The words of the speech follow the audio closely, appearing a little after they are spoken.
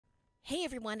Hey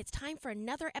everyone, it's time for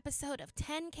another episode of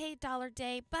 10K Dollar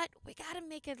Day, but we gotta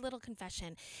make a little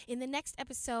confession. In the next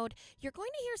episode, you're going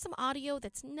to hear some audio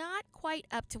that's not quite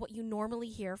up to what you normally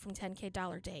hear from 10K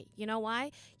Dollar Day. You know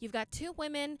why? You've got two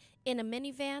women in a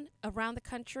minivan around the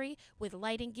country with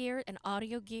lighting gear and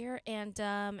audio gear, and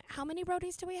how many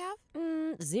roadies do we have?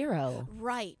 0.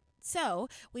 Right. So,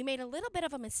 we made a little bit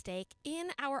of a mistake in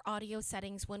our audio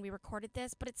settings when we recorded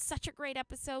this, but it's such a great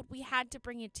episode, we had to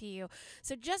bring it to you.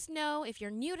 So just know, if you're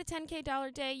new to 10K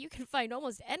Dollar Day, you can find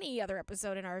almost any other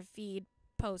episode in our feed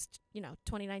post,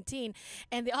 2019,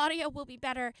 and the audio will be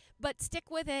better, but stick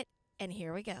with it, and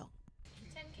here we go.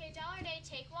 10K Dollar Day,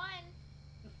 take one.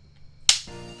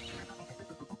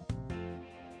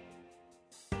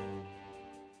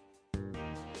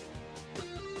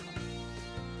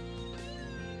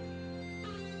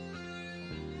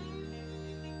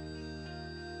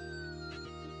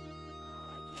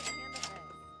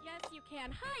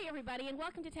 Hi, everybody, and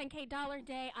welcome to 10K Dollar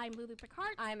Day. I'm Lulu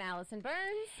Picart. I'm Alison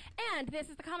Burns. And this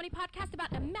is the comedy podcast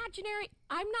about imaginary...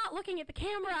 I'm not looking at the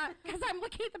camera because I'm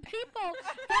looking at the people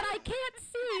that I can't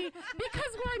see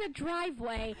because we're in a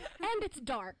driveway and it's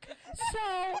dark.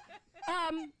 So,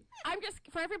 I'm just...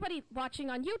 For everybody watching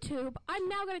on YouTube, I'm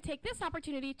now going to take this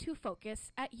opportunity to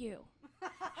focus at you.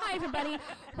 Hi, everybody.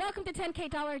 Welcome to 10K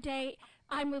Dollar Day.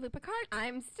 I'm Lulu Picart.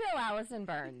 I'm still Alison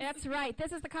Burns. That's right.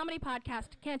 This is the comedy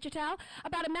podcast, can't you tell?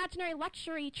 About imaginary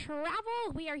luxury travel.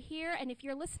 We are here, and if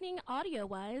you're listening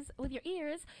audio-wise with your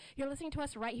ears, you're listening to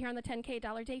us right here on the 10K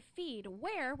Dollar Day feed,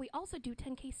 where we also do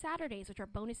 10K Saturdays, which are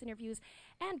bonus interviews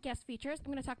and guest features. I'm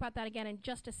going to talk about that again in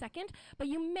just a second, but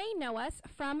you may know us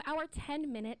from our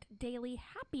 10-minute Daily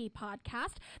Happy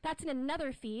podcast. That's in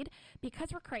another feed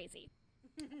because we're crazy.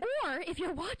 Or if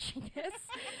you're watching this,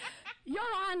 you're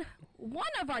on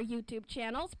one of our YouTube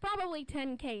channels, probably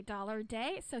 10K Dollar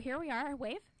Day. So here we are.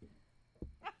 Wave.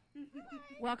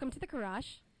 Welcome to the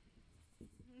garage.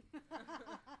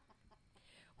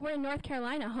 We're in North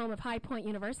Carolina, home of High Point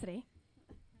University.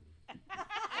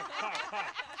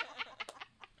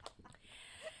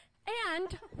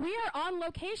 And we are on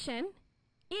location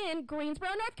in Greensboro,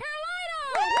 North Carolina.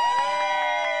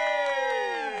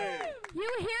 You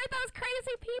hear those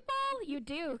crazy people? You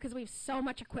do, because we have so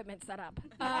much equipment set up.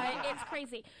 It's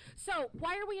crazy. So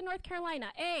why are we in North Carolina?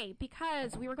 A,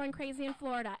 because we were going crazy in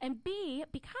Florida. And B,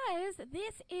 because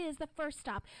this is the first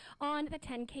stop on the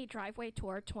 10K Driveway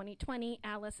Tour 2020.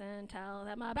 Alison, tell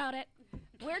them about it.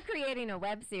 We're creating a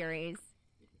web series.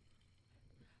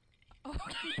 We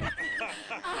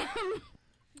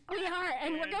are,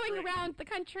 and we're going around the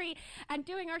country and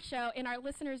doing our show in our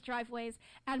listeners' driveways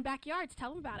and backyards. Tell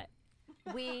them about it.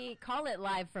 We call it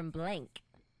Live from Blank.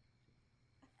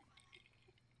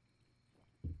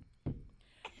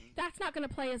 That's not going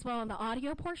to play as well on the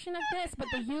audio portion of this, but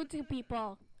the YouTube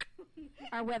people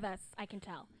are with us, I can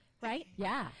tell. Right?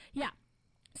 Yeah. Yeah.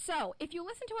 So, if you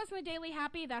listen to us in the Daily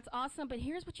Happy, that's awesome, but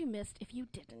here's what you missed if you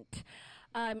didn't.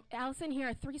 Alison, here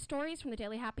are 3 stories from the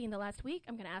Daily Happy in the last week.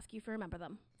 I'm going to ask you if you remember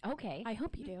them. Okay. I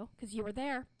hope you do, because you were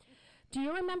there. Do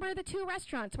you remember the 2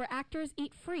 restaurants where actors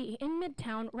eat free in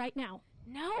Midtown right now?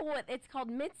 No, it's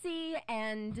called Mitzi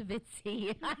and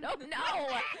Vitzi. I don't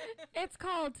know. It's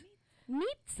called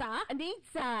Nizza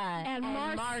and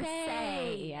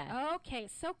Marseille. Okay,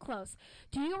 so close.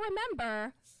 Do you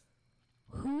remember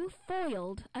who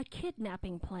foiled a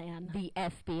kidnapping plan? The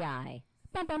FBI.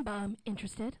 Bum, bum, bum.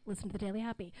 Interested? Listen to the Daily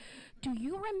Happy. Do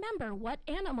you remember what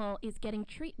animal is getting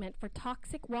treatment for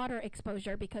toxic water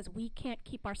exposure because we can't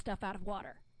keep our stuff out of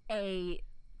water?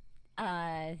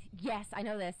 Yes, I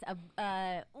know this. It's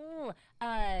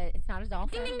not a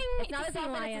dolphin. Ding, ding, ding. It's not a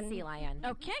dolphin, it's a sea lion.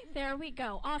 Okay, there we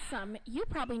go. Awesome. You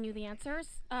probably knew the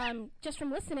answers just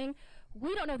from listening.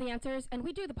 We don't know the answers, and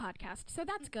we do the podcast, so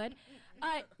that's good.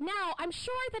 Now, I'm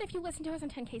sure that if you listen to us on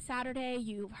 10K Saturday,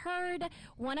 you've heard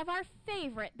one of our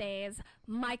favorite days,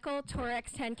 Michael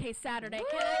Turek's 10K Saturday. Woo!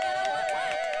 Can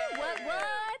I get a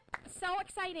what? So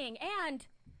exciting. And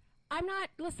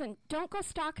listen, don't go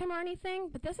stalk him or anything,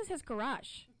 but this is his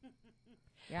garage.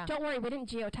 Yeah. Don't worry, we didn't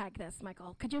geotag this,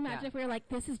 Michael. Could you imagine if we were like,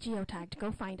 this is geotagged,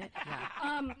 go find it.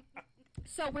 Yeah.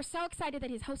 So we're so excited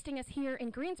that he's hosting us here in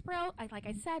Greensboro. Like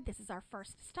I said, this is our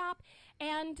first stop.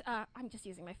 And I'm just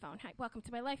using my phone. Hi, welcome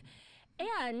to my life.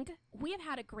 And we have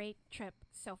had a great trip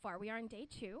so far. We are on day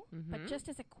 2. But just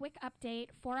as a quick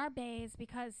update for our bays,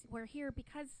 because we're here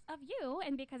because of you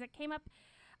and because it came up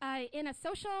in a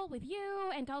social with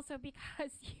you, and also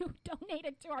because you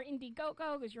donated to our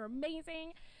Indiegogo because you're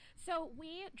amazing. So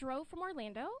we drove from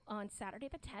Orlando on Saturday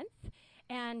the 10th,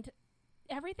 and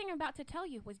everything I'm about to tell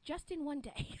you was just in one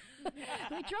day.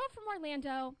 We drove from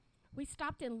Orlando. We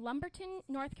stopped in Lumberton,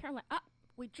 North Carolina.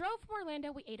 We drove from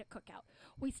Orlando. We ate at Cookout.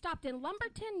 We stopped in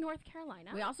Lumberton, North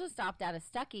Carolina. We also stopped at a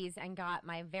Stuckey's and got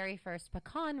my very first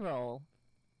pecan roll.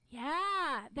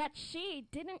 Yeah, that she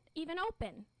didn't even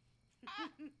open.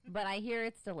 But I hear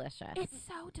it's delicious. It's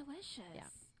so delicious. Yeah.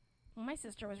 Well, my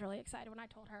sister was really excited when I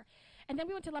told her. And then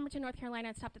we went to Lumberton, North Carolina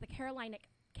and stopped at the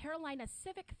Carolina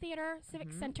Civic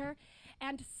Center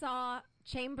and saw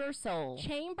Chamber Soul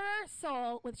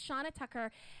with Shauna Tucker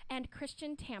and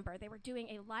Christian Tamber. They were doing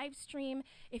a live stream.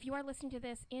 If you are listening to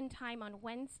this in time on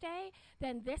Wednesday,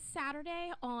 then this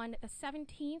Saturday on the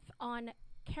 17th on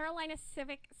Carolina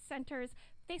Civic Center's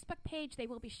Facebook page, they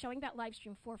will be showing that live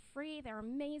stream for free. They're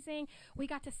amazing. We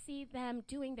got to see them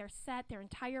doing their set, their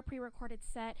entire pre-recorded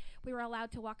set. We were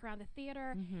allowed to walk around the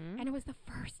theater, and it was the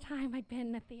first time I'd been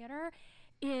in a theater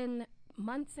in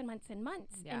months and months and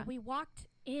months. Yeah. And we walked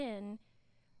in.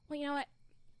 Well, you know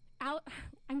what?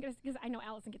 Because I know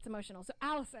Alison gets emotional. So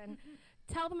Alison,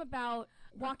 tell them about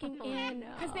walking in,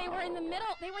 because they were in the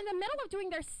middle. They were in the middle of doing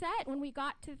their set when we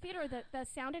got to the theater. The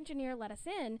sound engineer let us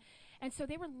in, and so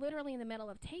they were literally in the middle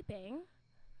of taping.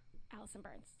 Alison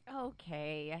Burns.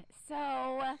 Okay,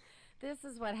 so this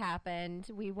is what happened.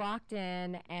 We walked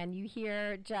in, and you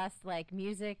hear just like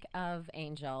music of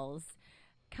angels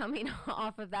coming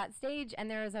off of that stage, and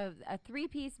there's a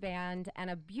three-piece band and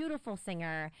a beautiful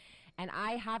singer, and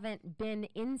I haven't been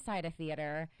inside a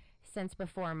theater since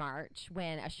before March,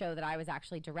 when a show that I was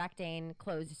actually directing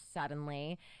closed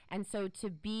suddenly. And so to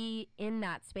be in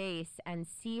that space and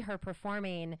see her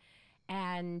performing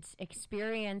and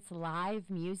experience live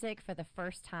music for the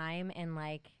first time in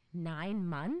like 9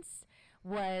 months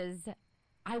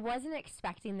I wasn't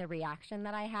expecting the reaction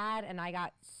that I had, and I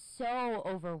got so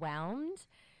overwhelmed.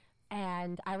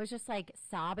 And I was just like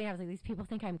sobbing. I was like, these people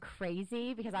think I'm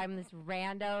crazy because I'm this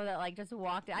rando that like just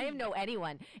walked in. I didn't know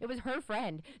anyone. It was her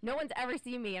friend. No one's ever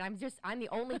seen me, and I'm the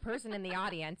only person in the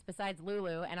audience besides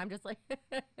Lulu, and I'm just like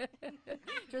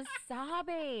just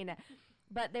sobbing.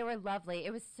 But they were lovely.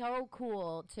 It was so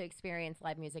cool to experience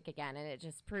live music again, and it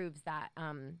just proves that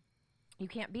you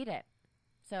can't beat it.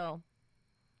 So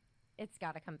it's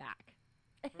got to come back.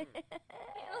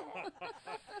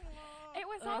 It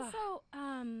was also,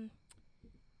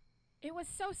 it was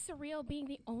so surreal being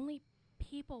the only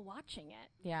people watching it.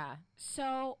 Yeah.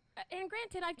 So, and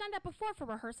granted, I've done that before for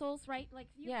rehearsals, right? Like,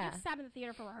 you've sat in the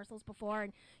theater for rehearsals before,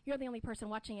 and you're the only person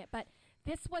watching it. But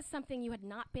this was something you had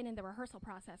not been in the rehearsal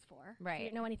process for. Right. So you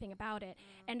didn't know anything about it.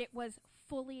 And it was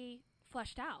fully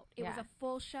fleshed out. It was a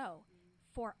full show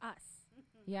for us.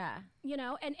 Yeah. You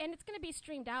know, and it's going to be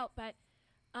streamed out, but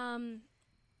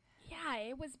yeah,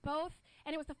 it was both,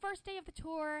 and it was the first day of the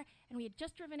tour, and we had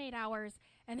just driven 8 hours,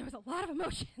 and there was a lot of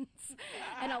emotions,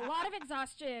 and a lot of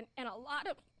exhaustion, and a lot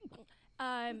of,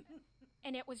 and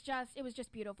it was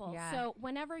just beautiful. Yeah. So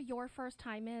whenever your first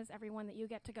time is, everyone, that you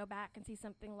get to go back and see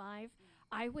something live,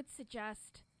 I would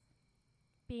suggest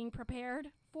being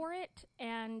prepared for it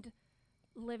and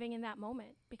living in that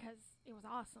moment, because it was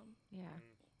awesome. Yeah.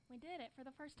 We did it for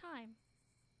the first time.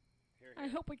 Here, I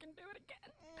hope we can do it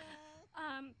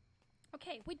again.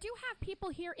 Okay, we do have people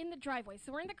here in the driveway.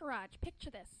 So we're in the garage. Picture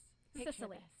this.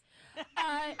 Sicily.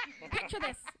 Picture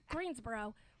this.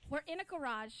 Greensboro. We're in a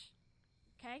garage.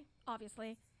 Okay,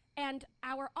 obviously. And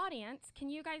our audience, can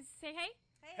you guys say hey?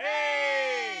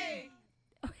 Hey!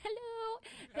 Oh, hello.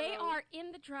 They are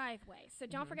in the driveway. So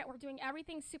don't forget, we're doing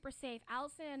everything super safe.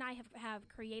 Alison and I have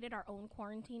created our own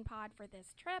quarantine pod for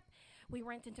this trip. We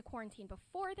went into quarantine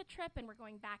before the trip, and we're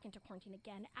going back into quarantine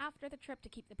again after the trip to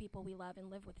keep the people we love and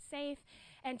live with safe.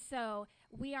 And so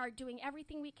we are doing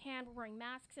everything we can. We're wearing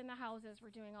masks in the houses. We're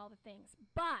doing all the things.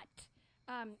 But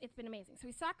it's been amazing. So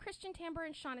we saw Christian Tamber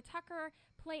and Shauna Tucker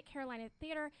play at Carolina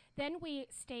Theater. Then we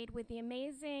stayed with the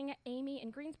amazing Amy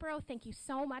in Greensboro. Thank you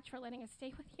so much for letting us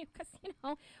stay with you, because, you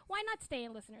know, why not stay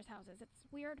in listeners' houses? It's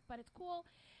weird, but it's cool.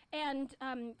 And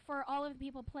for all of the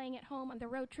people playing at home on the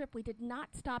road trip, we did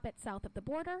not stop at south of the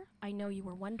border. I know you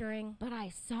were wondering. But I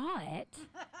saw it.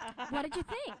 What did you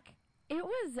think? It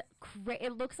was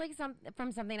it looks like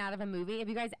from something out of a movie. Have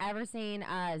you guys ever seen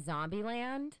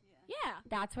Zombieland? Yeah.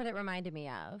 That's what it reminded me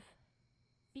of.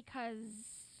 Because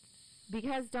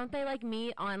don't they like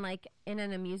meet on like in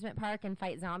an amusement park and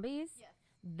fight zombies? Yes.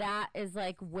 That is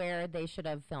like where they should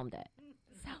have filmed it.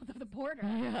 south of the border.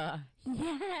 Yeah.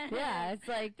 Yes. Yeah, it's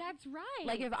like That's right.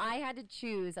 like if I had to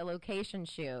choose a location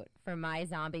shoot for my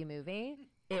zombie movie,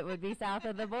 it would be south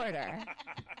of the border.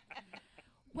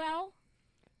 Well,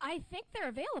 I think they're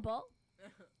available.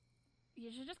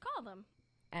 You should just call them.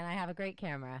 And I have a great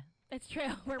camera. It's true.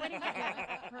 We're ready to do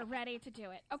it. We're ready to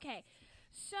do it. Okay.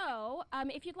 So,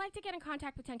 if you'd like to get in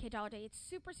contact with 10K Dollar Day, it's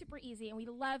super, super easy, and we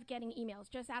love getting emails.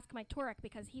 Just ask Mike Turek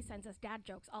because he sends us dad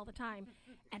jokes all the time,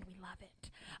 and we love it.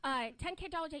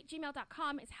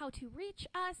 10kdollarday@gmail.com is how to reach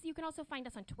us. You can also find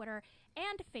us on Twitter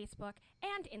and Facebook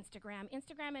and Instagram.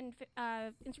 Instagram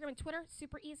and Twitter,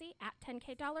 super easy, at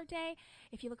 10K Dollar Day.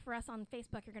 If you look for us on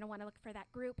Facebook, you're going to want to look for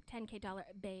that group, 10K Dollar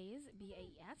Bays,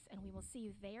 B-A-E-S, and we will see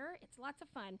you there. It's lots of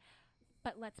fun.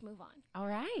 But let's move on. All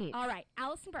right. All right.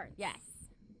 Alison Burns. Yes.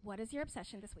 What is your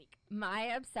obsession this week? My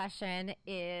obsession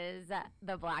is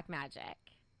the black magic.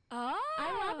 Oh.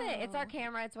 I love it. It's our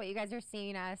camera. It's what you guys are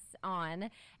seeing us on.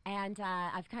 And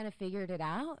I've kind of figured it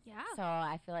out. Yeah. So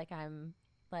I feel like I'm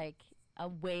like a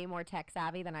way more tech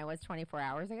savvy than I was 24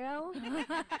 hours ago.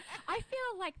 I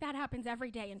feel like that happens every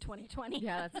day in 2020.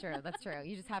 Yeah, that's true. That's true.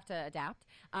 You just have to adapt.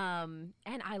 And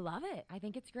I love it. I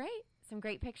think it's great. Some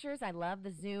great pictures. I love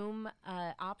the zoom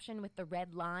option with the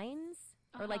red lines,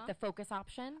 or like the focus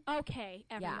option. Okay,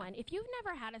 everyone. If you've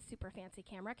never had a super fancy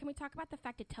camera, can we talk about the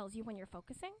fact it tells you when you're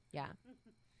focusing? Yeah.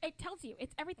 It tells you.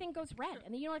 It's everything goes red,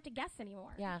 and then you don't have to guess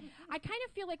anymore. Yeah. I kind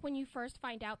of feel like when you first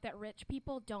find out that rich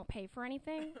people don't pay for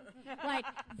anything, like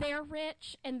they're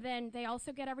rich, and then they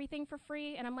also get everything for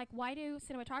free, and I'm like, why do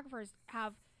cinematographers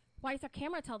have... Why does their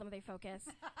camera tell them they focus?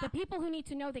 The people who need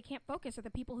to know they can't focus are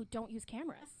the people who don't use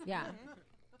cameras. Yeah.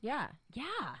 Yeah.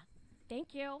 Yeah.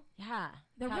 Thank you. Yeah.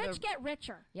 The rich get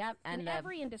richer. Yep. And in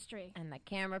every industry. And the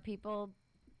camera people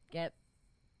get...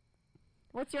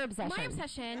 What's your obsession? My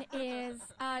obsession is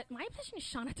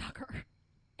Shauna Tucker.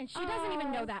 And she doesn't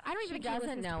even know that. I don't even think she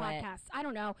listens to podcasts. I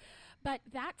don't know. But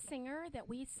that singer that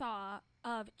we saw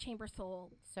of Chamber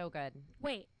Soul. So good.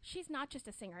 Wait, she's not just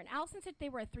a singer. And Alison said they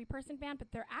were a 3-person band,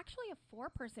 but they're actually a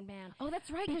 4-person band. Oh, that's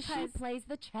right, because she plays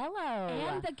the cello.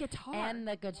 And the guitar. And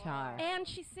the guitar. And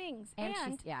she sings.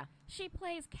 And she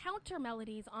plays counter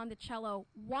melodies on the cello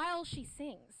while she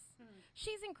sings.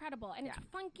 She's incredible. And it's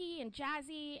funky and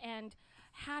jazzy and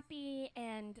happy,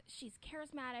 and she's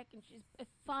charismatic, and she's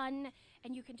fun,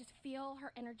 and you can just feel her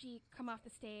energy come off the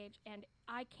stage. And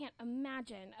I can't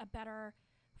imagine a better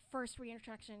first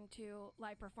reintroduction to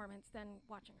live performance than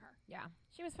watching her. Yeah.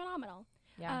 She was phenomenal.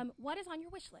 Yeah. What is on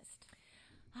your wish list?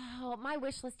 Oh, my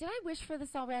wish list. Did I wish for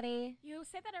this already? You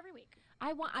say that every week.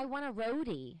 I want a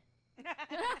roadie.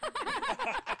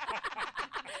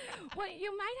 Well,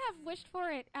 you might have wished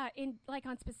for it in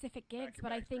on specific gigs,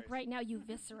 but I think right now you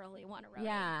viscerally want a roadie.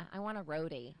 Yeah, I want a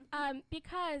roadie.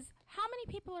 Because how many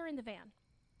people are in the van?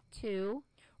 2.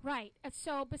 Right.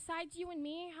 So besides you and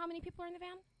me, how many people are in the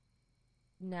van?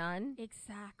 None.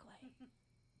 Exactly.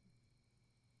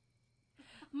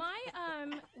 My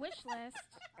wish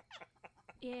list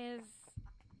is,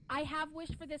 I have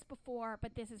wished for this before,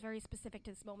 but this is very specific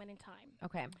to this moment in time.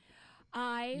 Okay.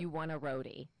 You want a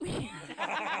roadie.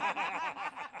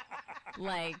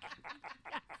 Like.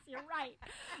 Yes, you're right.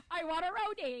 I want a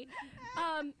roadie.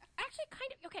 Actually,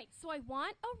 kind of. Okay, so I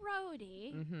want a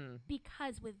roadie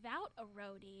because without a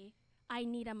roadie, I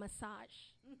need a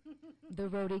massage. The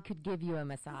roadie could give you a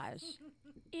massage.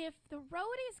 If the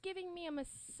roadie's giving me a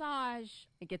massage...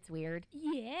 It gets weird.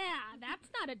 Yeah,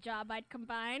 that's not a job I'd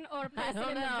combine or place it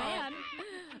in the van.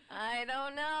 I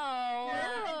don't know.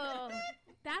 Oh,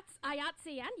 that's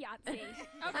IATSE and Yahtzee.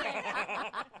 Okay.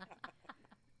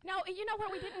 No, you know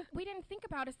what we didn't think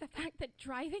about is the fact that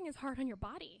driving is hard on your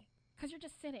body because you're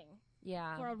just sitting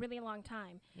for a really long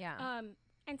time. Yeah.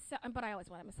 And so, but I always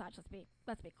want a massage.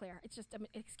 Let's be clear. It's just an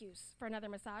excuse for another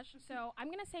massage. So I'm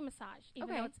gonna say massage, even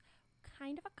though it's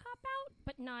kind of a cop out,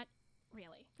 but not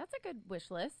really. That's a good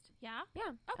wish list. Yeah.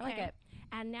 Yeah. Okay. I like it.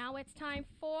 And now it's time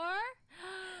for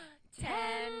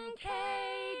 10K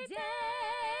days.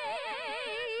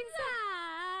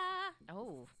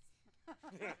 Oh.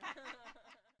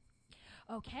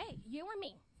 Okay, you or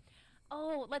me?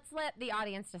 Oh, let's let the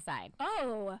audience decide.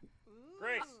 Oh.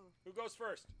 Grace, who goes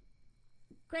first?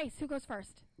 Grace, who goes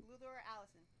first? Lulu or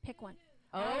Allison? Pick one.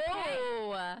 Oh. Okay.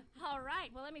 All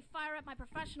right. Well, let me fire up my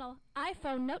professional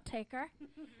iPhone note taker.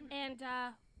 And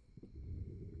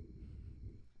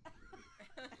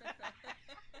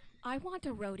I want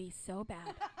a roadie so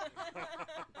bad.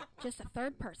 Just a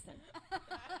third person.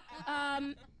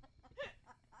 I'm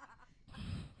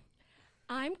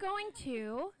going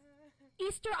to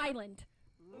Easter Island.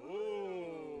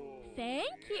 Ooh.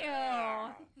 Thank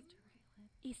you.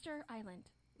 Easter Island.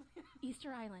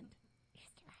 Easter Island.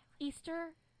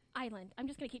 Easter Island. I'm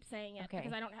just going to keep saying it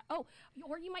because I don't have... Oh,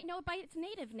 or you might know it by its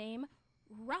native name,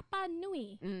 Rapa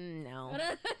Nui. No.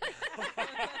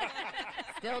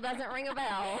 Still doesn't ring a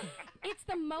bell. It's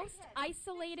the most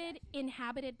isolated,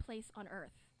 inhabited place on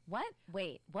Earth. What?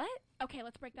 Wait, what? Okay,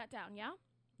 let's break that down, yeah?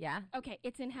 Yeah. Okay,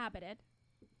 it's inhabited.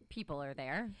 people are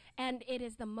there. And it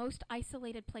is the most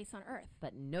isolated place on Earth.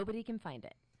 But nobody can find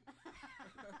it.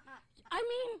 I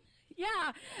mean,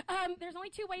 yeah. There's only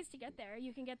two ways to get there.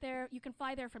 You can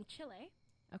fly there from Chile.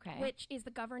 Okay. Which is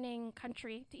the governing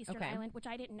country to Easter Island, which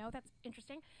I didn't know. That's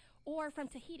interesting. Or from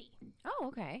Tahiti. Oh,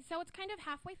 okay. So it's kind of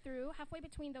halfway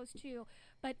between those two.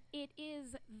 But it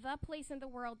is the place in the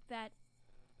world that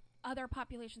other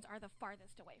populations are the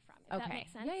farthest away from. If that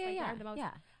makes sense. Yeah. I don't know,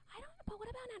 but what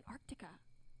about Antarctica?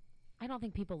 I don't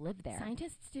think people live there.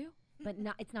 Scientists do. But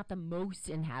it's not the most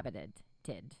inhabited.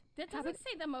 That doesn't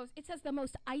say the most. It says the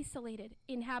most isolated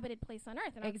inhabited place on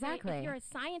Earth. And exactly. If you're a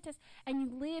scientist and you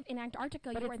live in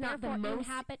Antarctica, but you are therefore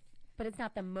inhabit. But it's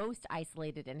not the most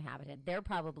isolated inhabited. They're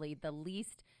probably the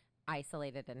least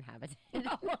isolated inhabited.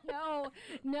 No,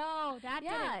 that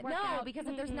didn't work out. Because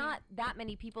if there's not that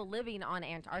many people living on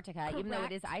Antarctica, even though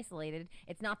it is isolated,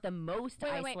 it's not the most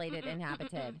isolated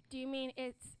inhabited. Do you mean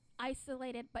it's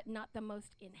isolated but not the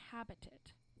most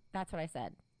inhabited? That's what I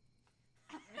said.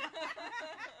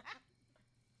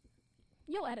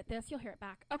 You'll edit this. You'll hear it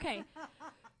back. Okay.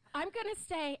 I'm going to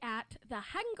stay at the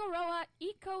Hangaroa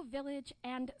Eco Village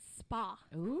and Spa.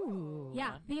 Ooh.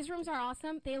 Yeah, these rooms are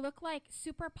awesome. They look like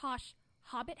super posh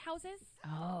hobbit houses.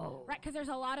 Oh. Right, because there's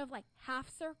a lot of like half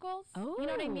circles. Oh. You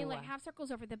know what I mean? Like half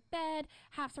circles over the bed,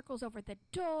 half circles over the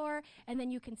door, and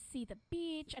then you can see the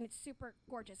beach, and it's super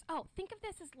gorgeous. Oh, think of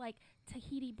this as like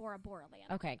Tahiti Bora Bora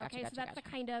land. Okay, gotcha. So that's the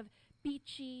kind of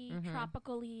beachy,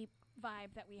 tropical-y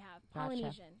vibe that we have.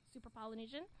 Polynesian, super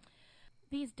Polynesian.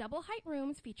 These double height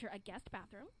rooms feature a guest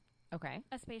bathroom,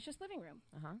 a spacious living room,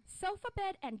 sofa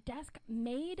bed, and desk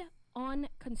made on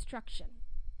construction.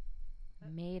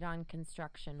 Made on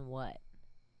construction what?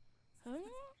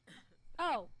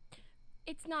 Oh,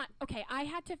 it's not. Okay, I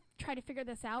had to try to figure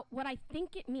this out. What I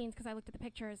think it means, because I looked at the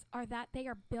pictures, are that they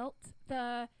are built,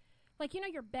 like, you know,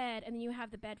 your bed, and then you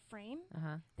have the bed frame.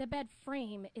 The bed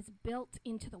frame is built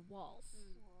into the walls.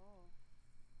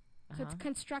 So it's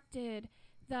constructed.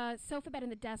 The sofa bed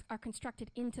and the desk are constructed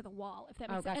into the wall, if that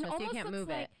makes sense. And so you can't move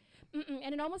it.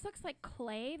 And it almost looks like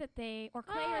clay or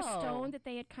stone that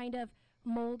they had kind of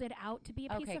molded out to be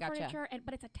a piece of furniture,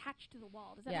 but it's attached to the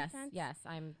wall. Does that make sense? Yes,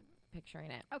 I'm picturing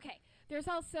it. Okay. There's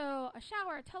also a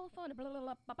shower, a telephone, blah, blah,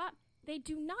 blah, blah, blah. They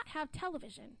do not have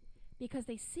television because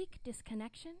they seek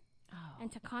disconnection and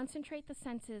to concentrate the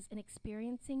senses in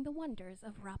experiencing the wonders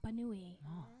of Rapa Nui.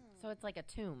 So it's like a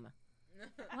tomb.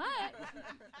 What?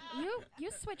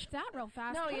 You switched that real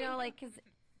fast. No, you know, like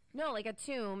like a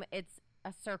tomb, it's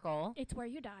a circle. It's where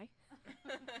you die.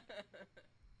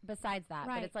 Besides that,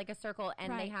 but it's like a circle,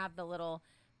 and they have the little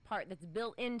part that's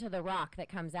built into the rock that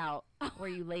comes out where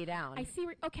you lay down. I see.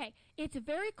 Okay, it's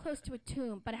very close to a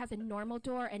tomb, but it has a normal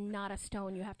door and not a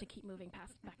stone. You have to keep moving back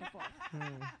and forth.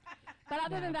 But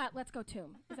other than that, let's go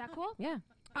tomb. Is that cool? Yeah.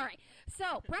 All right.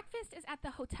 So breakfast is at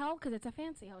the hotel because it's a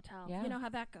fancy hotel. Yeah. You know how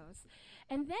that goes.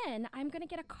 And then I'm going to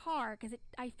get a car because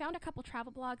I found a couple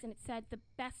travel blogs and it said the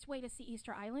best way to see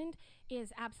Easter Island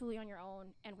is absolutely on your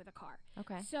own and with a car.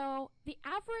 Okay. So the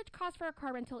average cost for a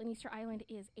car rental in Easter Island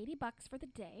is $80 for the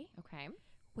day. Okay.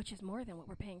 Which is more than what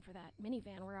we're paying for that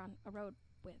minivan we're on a road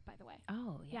with, by the way.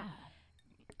 Oh, yeah.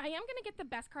 I am going to get the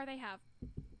best car they have.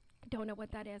 Don't know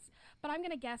what that is, but I'm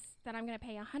going to guess that I'm going to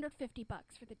pay $150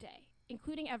 for the day,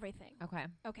 including everything. Okay.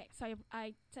 Okay, so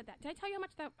I said that. Did I tell you how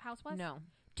much that house was? No.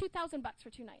 $2,000 for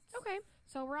 2 nights. Okay.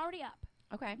 So we're already up.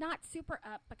 Okay. Not super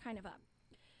up, but kind of up.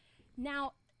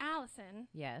 Now, Alison.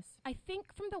 Yes. I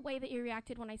think from the way that you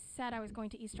reacted when I said I was going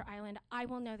to Easter Island, I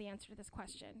will know the answer to this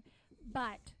question.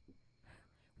 But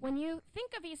when you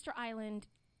think of Easter Island,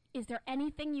 is there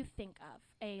anything you think of?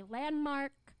 A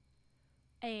landmark?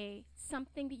 A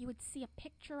something that you would see a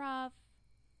picture of?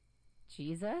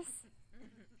 Jesus?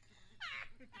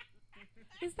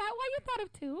 Is that why you thought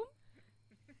of tomb?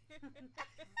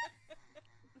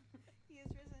 He is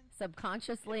risen.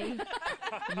 Subconsciously,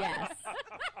 yes.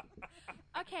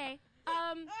 Okay.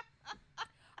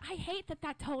 I hate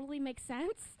that totally makes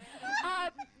sense.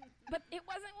 But it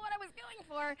wasn't what I was going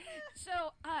for.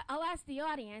 So I'll ask the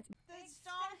audience. The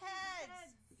stone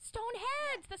heads.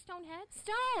 Stoneheads! The stoneheads?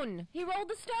 Stone! He rolled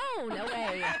the stone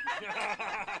away.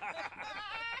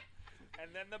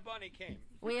 And then the bunny came.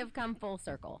 We have come full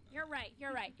circle. You're right.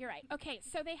 Okay,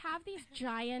 so they have these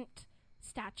giant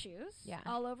statues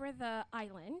all over the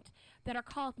island that are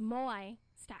called moai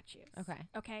statues.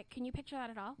 Okay, can you picture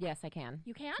that at all? Yes, I can.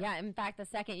 You can? Yeah, in fact, the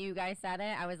second you guys said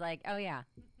it, I was like, oh, yeah.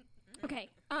 Okay,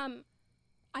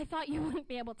 I thought you wouldn't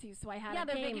be able to, so I had a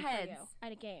they're game big for heads. you. I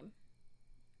had a game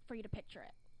for you to picture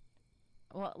it.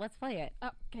 Well, let's play it.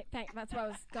 Oh, okay, thanks. That's what I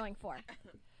was going for.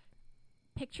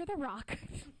 Picture the Rock.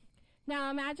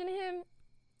 Now imagine him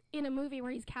in a movie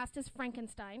where he's cast as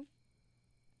Frankenstein,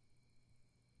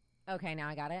 Okay, now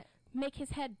I got it. make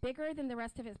his head bigger than the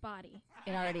rest of his body.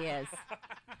 It already is.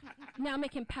 Now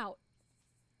make him pout.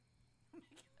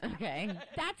 Okay.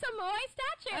 That's a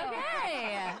Moai statue.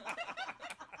 Okay.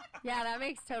 Yeah, that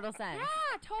makes total sense.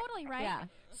 Yeah, totally, right? Yeah.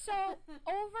 So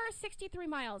over 63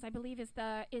 miles, I believe, is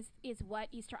what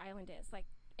Easter Island is, like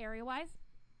area-wise.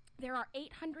 There are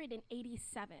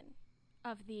 887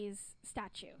 of these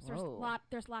statues. Whoa.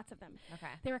 There's lots of them.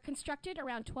 Okay. They were constructed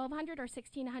around 1200 or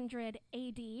 1600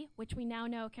 AD, which we now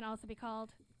know can also be called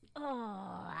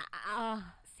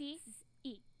CE.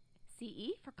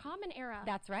 CE? For Common Era.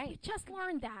 That's You right. just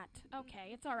learned that. Okay,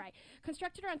 it's all right.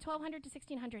 Constructed around 1200 to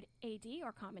 1600 AD,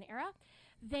 or Common Era.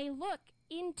 They look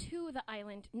into the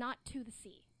island, not to the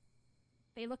sea.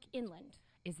 They look inland.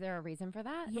 Is there a reason for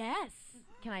that? Yes.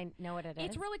 Can I know what it is?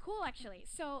 It's really cool, actually.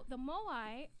 So the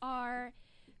Moai are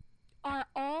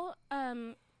all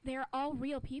they're all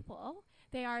real people.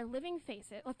 They are living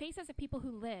faces of people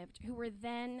who lived, who were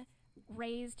then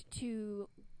raised to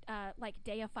like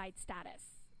deified status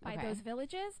by Okay. those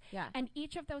villages. Yeah. And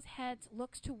each of those heads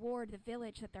looks toward the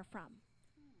village that they're from.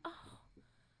 Oh,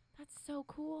 that's so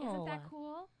cool. Isn't that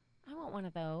cool? I want one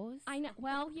of those. I know.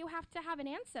 Well, you have to have an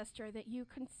ancestor that you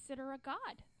consider a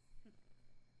god.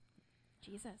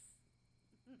 Jesus.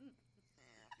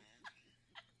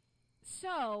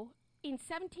 So, in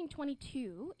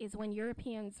 1722 is when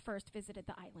Europeans first visited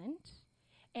the island,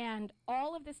 and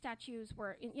all of the statues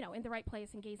were, in the right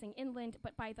place and gazing inland.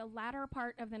 But by the latter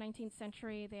part of the 19th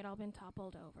century, they had all been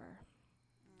toppled over.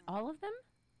 All of them?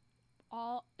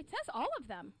 It says all of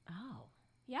them. Oh,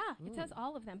 Yeah, it says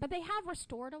all of them. But they have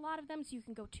restored a lot of them, so you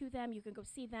can go to them, you can go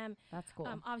see them. that's cool.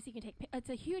 Obviously, you can take. It's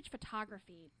a huge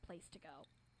photography place to go.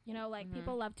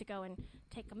 People love to go and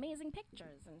take amazing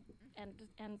pictures and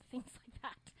things like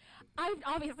that. I've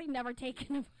obviously never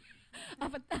taken a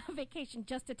vacation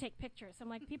just to take pictures. I'm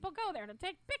like, people go there to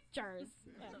take pictures,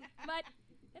 but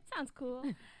it sounds cool.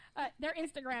 Their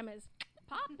Instagram is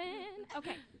poppin'.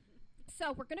 Okay,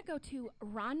 so we're gonna go to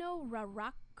Rano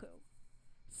Raraku.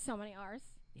 So many R's.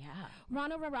 yeah.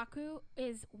 Rano Raraku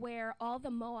is where all the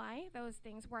moai, those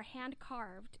things, were hand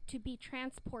carved to be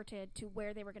transported to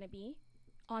where they were going to be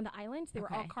on the island. They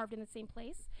were all Okay. carved in the same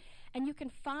place. And you can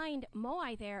find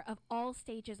moai there of all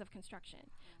stages of construction.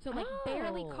 So like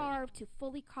barely Oh. carved to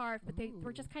fully carved, but they were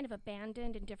Ooh. just kind of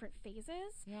abandoned in different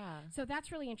phases. Yeah. So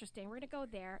that's really interesting. We're going to go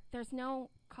there. There's no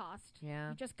cost. Yeah.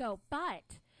 You just go.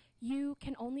 But you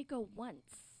can only go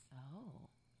once Oh.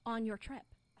 on your trip.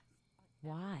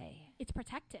 Why? It's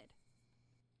protected.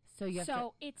 So you have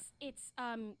So it's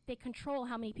they control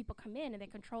how many people come in, and they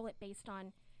control it based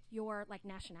on your like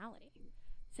nationality.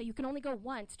 So you can only go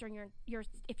once during your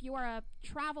if you are a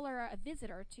traveler, a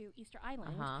visitor to Easter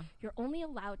Island, you're only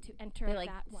allowed to enter they like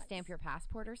that once. stamp your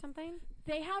passport or something?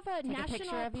 They have a Take a picture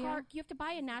national of you? park. You have to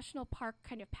buy a national park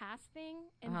kind of pass thing,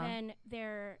 and then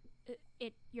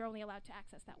you're only allowed to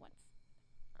access that once.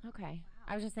 Okay.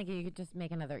 I was just thinking you could just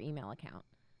make another email account.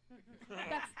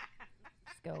 That's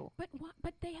Just go.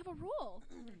 but they have a rule.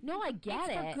 No, I get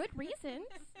It's it. for good reasons.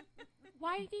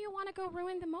 Why do you want to go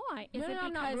ruin the Moai? No,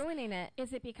 I'm not ruining it.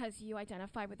 Is it because you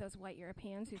identify with those white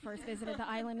Europeans who first visited the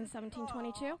island in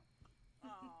 1722?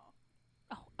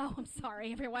 Oh, I'm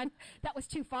sorry, everyone. That was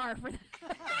too far for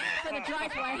the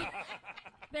driveway.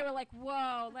 They were like,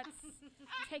 whoa, let's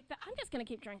take the... I'm just going to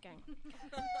keep drinking.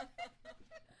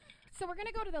 So we're going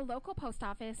to go to the local post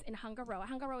office in Hungaroa.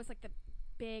 Hungaroa is like the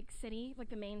big city, like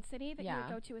the main city that you would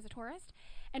go to as a tourist.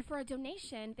 And for a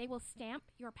donation, they will stamp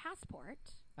your passport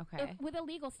Okay. with a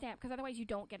legal stamp, because otherwise you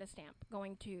don't get a stamp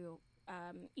going to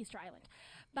Easter Island.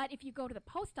 But if you go to the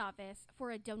post office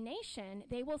for a donation,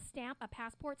 they will stamp a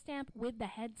passport stamp with the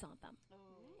heads on them.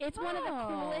 It's one of the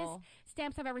coolest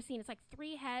stamps I've ever seen. It's like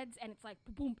 3 heads, and it's like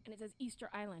boom, and it says Easter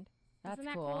Island. That's Isn't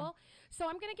that cool. cool? So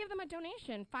I'm going to give them a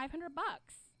donation, $500.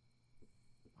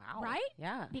 Wow. Right?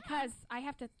 Yeah. Because I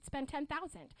have to spend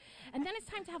 10,000. And then it's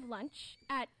time to have lunch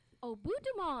at Au Bout du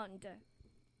Monde,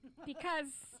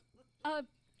 because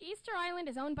Easter Island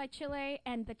is owned by Chile,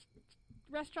 and the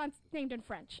restaurant's named in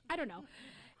French. I don't know.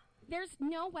 There's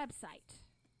no website.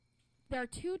 There are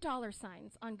 $2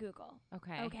 signs on Google.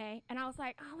 Okay. Okay? And I was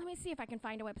like, let me see if I can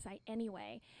find a website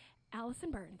anyway.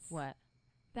 Alison Burns. What?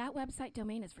 That website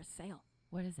domain is for sale.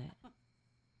 What is it?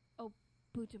 Au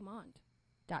Bout du Monde.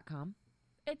 .com?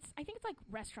 I think it's like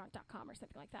restaurant.com or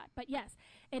something like that. But yes,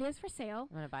 it is for sale.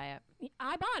 I'm going to buy it.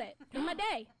 I bought it in my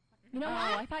day. You know Oh,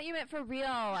 what? I thought you meant for real.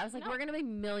 I was like, No. we're going to be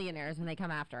millionaires when they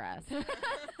come after us.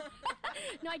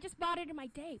 No, I just bought it in my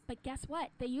day. But guess what?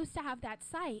 They used to have that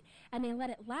site, and they let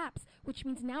it lapse, which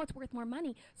means now it's worth more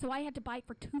money. So I had to buy it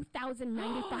for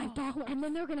 $2,095. And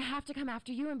then they're going to have to come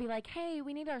after you and be like, hey,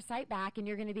 we need our site back. And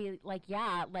you're going to be like,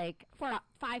 yeah, like. For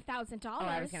 $5,000. Oh,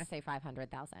 I was going to say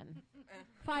 500,000.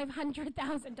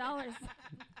 $500,000.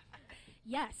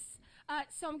 Yes.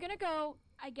 So I'm going to go.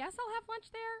 I guess I'll have lunch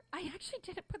there. I actually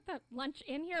didn't put the lunch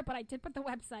in here, but I did put the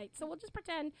website. So we'll just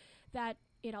pretend that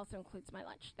it also includes my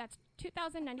lunch. That's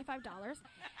 $2,095.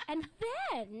 And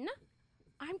then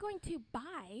I'm going to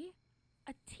buy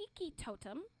a tiki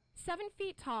totem, 7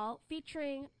 feet tall,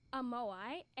 featuring a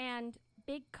moai and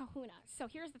Big Kahuna. So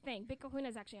here's the thing. Big Kahuna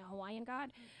is actually a Hawaiian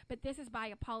god, but this is by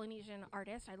a Polynesian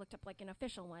artist. I looked up like an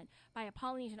official one, by a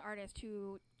Polynesian artist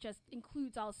who just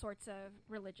includes all sorts of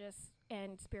religious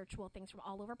and spiritual things from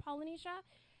all over Polynesia.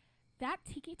 That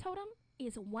tiki totem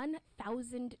is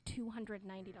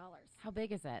 $1,290. How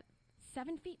big is it?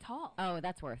 7 feet tall. Oh,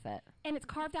 that's worth it. And it's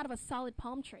carved out of a solid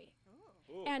palm tree.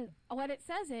 Ooh. And what it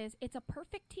says is, it's a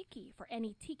perfect tiki for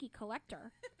any tiki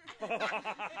collector. Or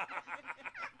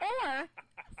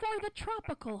for the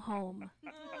tropical home.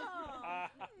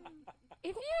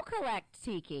 If you collect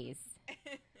tikis,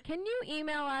 can you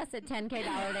email us at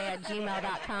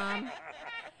 10kdollarday@gmail.com?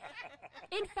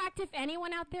 In fact, if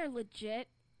anyone out there legit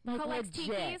collects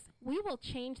tikis, we will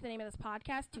change the name of this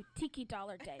podcast to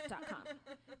tikidollarday.com.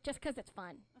 Just because it's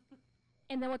fun.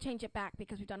 And then we'll change it back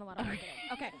because we've done a lot of marketing.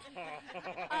 Okay.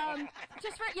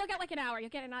 Just for, you'll get like an hour. You'll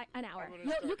get an hour.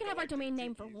 You can have our domain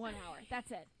name for 1 hour.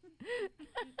 That's it.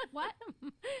 What?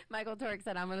 Michael Torek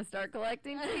said, I'm going to start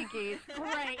collecting tikis.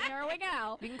 Great. Here we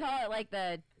go. You can call it like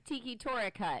the Tiki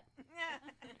Torek Hut.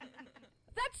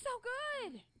 That's so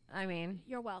good. I mean,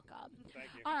 You're welcome. Thank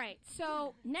you. All right.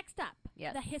 So next up,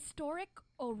 Yes. the historic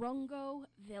Orongo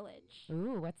Village.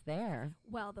 ooh, what's there?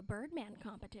 Well, the Birdman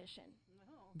competition.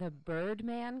 The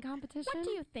Birdman competition? What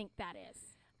do you think that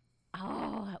is?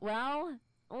 Oh, well,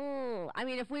 I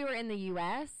mean, if we were in the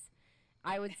U.S.,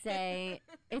 I would say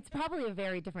it's probably a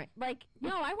very different, like,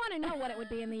 No, I want to know what it would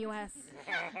be in the U.S.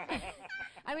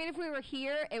 I mean, if we were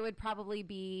here, it would probably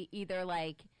be either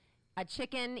like a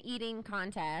chicken eating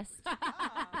contest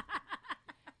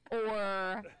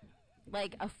or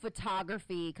like a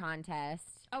photography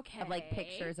contest Okay. of like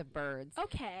pictures of birds.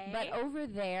 Okay. But over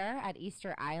there at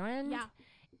Easter Island, Yeah.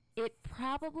 it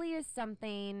probably is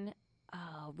something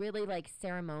really like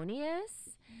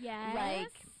ceremonious. Yes.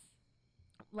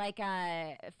 Like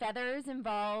feathers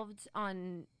involved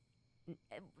on.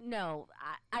 No,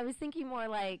 I was thinking more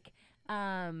like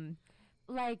oh,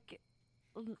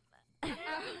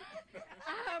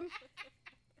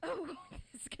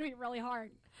 this is gonna be really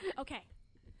hard. Okay.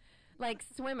 like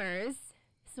swimmers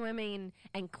swimming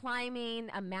and climbing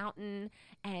a mountain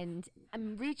and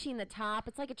reaching the top.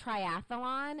 It's like a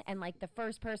triathlon, and like the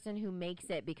first person who makes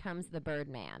it becomes the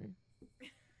Birdman.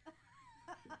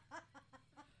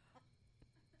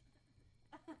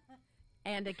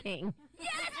 And a king.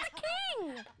 Yes, the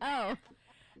king. Oh,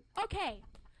 Okay.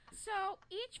 So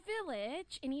each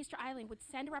village in Easter Island would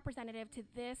send a representative to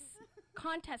this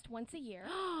contest once a year.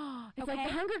 it's like Okay.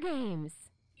 the Hunger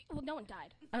Games. Well, no one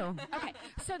died. Oh, Okay.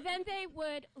 So then they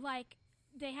would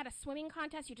they had a swimming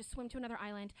contest. You just swim to another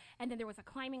island, and then there was a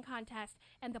climbing contest,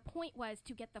 and the point was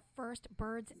to get the first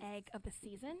bird's egg of the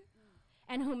season.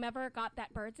 And whomever got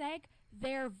that bird's egg,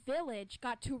 their village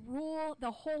got to rule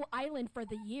the whole island for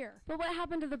the year. but what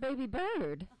happened to the baby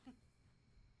bird?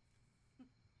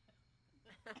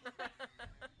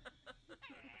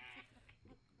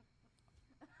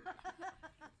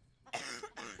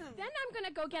 Then I'm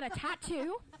gonna go get a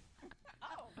tattoo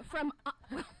from.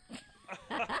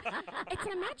 It's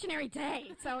an imaginary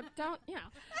day, so don't.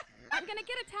 I'm gonna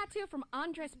get a tattoo from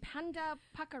Andres Panda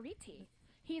Pacariti.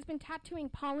 He's been tattooing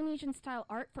Polynesian-style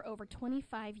art for over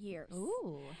 25 years.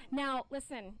 Ooh. Now,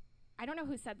 listen. I don't know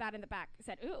who said that in the back.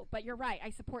 Said ooh, but you're right.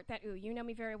 I support that ooh. You know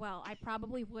me very well. I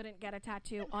probably wouldn't get a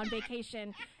tattoo on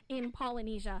vacation in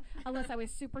Polynesia unless I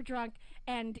was super drunk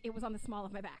and it was on the small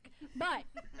of my back. But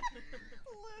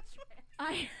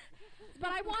I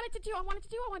wanted to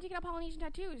get a Polynesian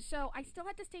tattoo. So I still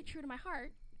had to stay true to my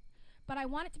heart. But I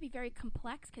want it to be very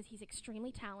complex because he's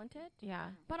extremely talented, Yeah.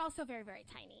 but also very, very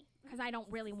tiny because I don't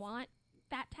really want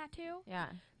that tattoo. Yeah.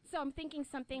 So I'm thinking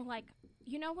something like,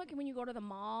 like when you go to the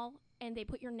mall and they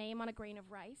put your name on a grain of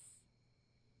rice?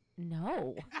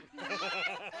 No.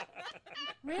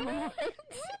 Really? Do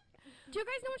you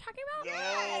guys know what I'm talking about? No.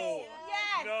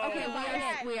 Yes. No. Okay,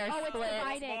 we are Oh, it's split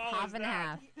divided. half and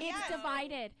half. It's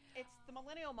divided. It's the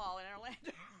Millennial Mall in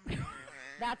Orlando.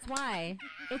 That's why.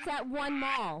 It's at one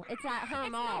mall. It's at her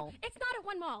mall. It's not at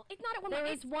one mall. It's not at one There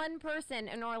mall. is one person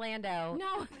in Orlando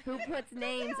who puts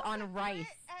names on rice.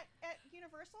 At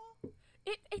Universal?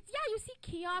 It's you see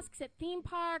kiosks at theme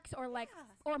parks or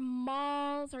or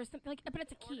malls or something like, but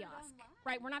it's a kiosk,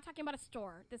 right? We're not talking about a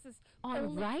store. This is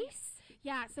On rice?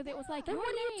 Yeah, so it was like, Then your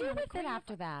what do you name do on a with it grain of-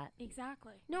 after that?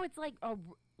 Exactly. No, it's like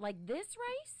this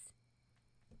rice?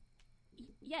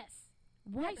 Yes.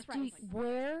 What Rice.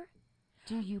 where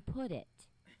do you put it?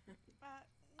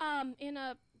 In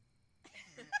a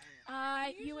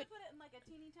You you would put it in like a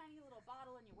teeny tiny little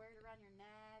bottle and you wear it around your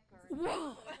neck or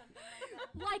Whoa. something like that.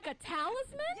 like a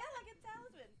talisman? Yeah, like a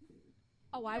talisman.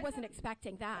 Oh, I wasn't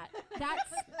expecting that.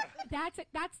 That's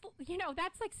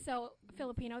like so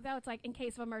Filipino though. It's like, in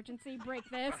case of emergency, break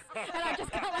this, and I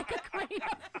just got like a grain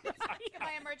of rice. Get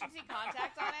my emergency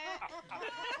contacts on it.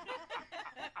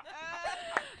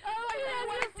 Oh my God,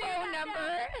 What a phone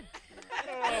number.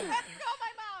 Call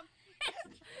my mom.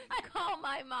 I call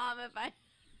my mom if I.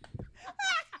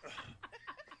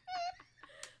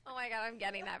 Oh my God, I'm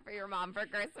getting that for your mom for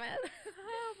Christmas.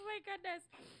 Oh my goodness.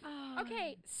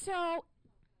 Okay, so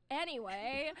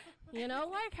anyway,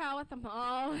 like how at the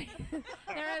mall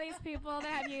there are these people that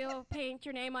have you paint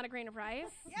your name on a grain of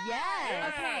rice.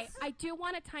 Yes. Okay, I do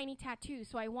want a tiny tattoo,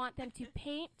 so I want them to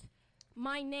paint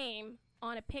my name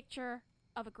on a picture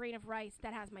of a grain of rice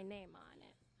that has my name on it.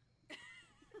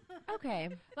 Okay.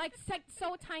 Like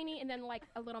so tiny, and then like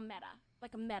a little meta,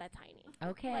 like a meta tiny.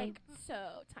 Okay. Like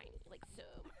so tiny, like so.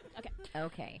 Okay.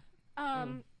 Okay.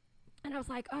 And I was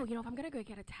like, oh, if I'm gonna go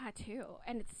get a tattoo,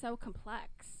 and it's so complex.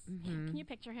 Can you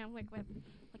picture him with like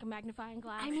a magnifying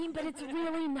glass? I mean, but it's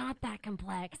really not that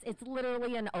complex. It's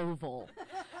literally an oval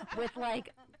with like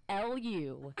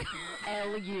LU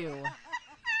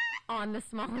on the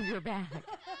small of your back.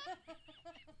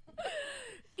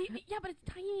 Yeah, but it's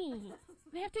tiny.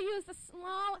 They have to use the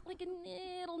small, like a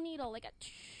little needle, like a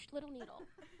little needle.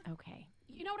 Okay.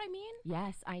 You know what I mean?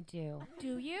 Yes, I do.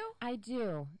 Do you? I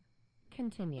do.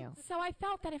 Continue. So I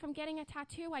felt that if I'm getting a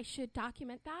tattoo, I should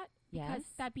document that. Yes. Because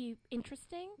that'd be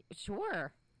interesting.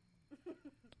 Sure.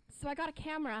 So I got a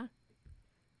camera.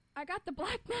 I got the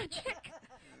Black Magic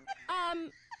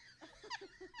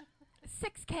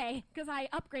 6K, because I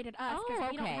upgraded us,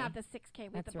 because we don't okay. have the 6K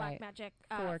with That's the Black right. Magic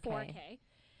 4K. 4K.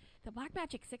 The Black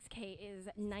Magic 6K is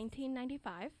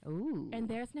 $19.95. Ooh. And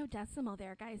there's no decimal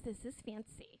there, guys. This is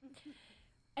fancy.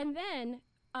 And then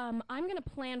I'm going to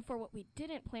plan for what we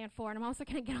didn't plan for, and I'm also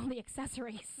going to get all the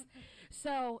accessories.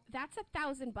 So that's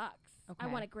 $1,000. I Okay.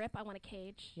 want a grip. I want a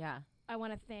cage. Yeah. I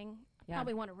want a thing. Yeah.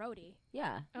 Probably want a roadie.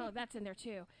 Yeah. Oh, that's in there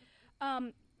too.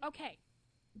 Okay.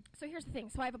 So here's the thing.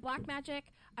 So I have a Black Magic.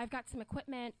 I've got some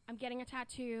equipment. I'm getting a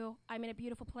tattoo. I'm in a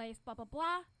beautiful place. Blah, blah,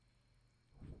 blah.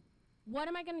 What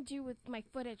am I going to do with my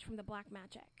footage from the Black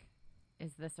Magic?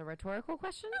 Is this a rhetorical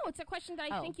question? No, it's a question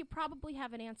that I Oh. think you probably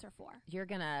have an answer for. You're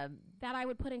gonna. That I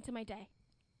would put into my day.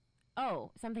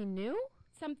 Oh, something new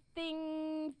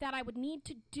Something that I would need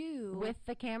to do with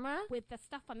the camera? with the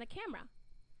stuff on the camera.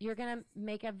 You're gonna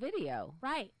make a video,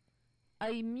 Right.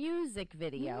 a music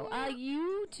video, a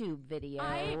YouTube video,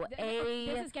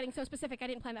 This is getting so specific. I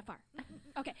didn't plan that far.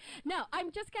 Okay. No, I'm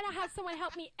just going to have someone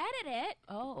help me edit it.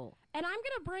 Oh. And I'm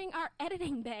going to bring our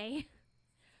editing bae,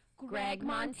 Greg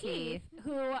Monteith,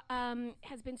 who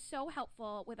has been so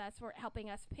helpful with us for helping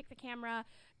us pick the camera,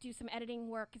 do some editing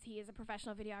work, because he is a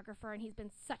professional videographer, and he's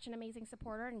been such an amazing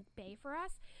supporter and bae for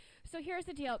us. So here's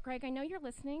the deal. Greg, I know you're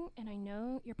listening, and I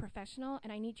know you're professional,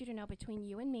 and I need you to know, between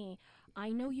you and me,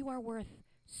 I know you are worth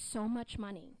so much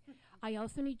money. I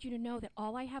also need you to know that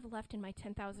all I have left in my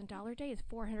 $10,000 day is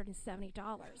 $470.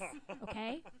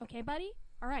 Okay? Okay, buddy?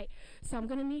 All right. So I'm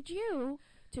going to need you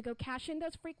to go cash in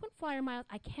those frequent flyer miles.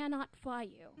 I cannot fly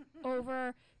you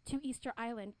over to Easter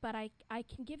Island, but I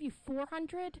can give you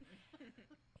 $470,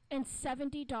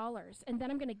 and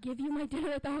then I'm going to give you my dinner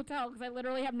at the hotel, because I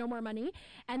literally have no more money.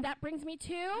 And that brings me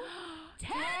to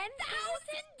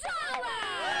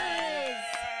 $10,000!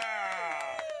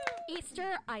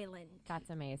 Easter Island. That's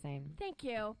amazing. Thank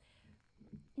you.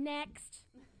 Next.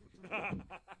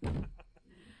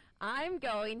 I'm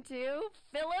going to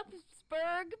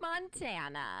Philipsburg,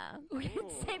 Montana. We can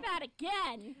say that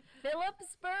again.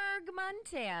 Philipsburg,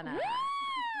 Montana.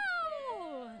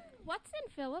 Woo! What's in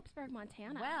Philipsburg,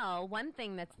 Montana? Well, one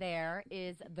thing that's there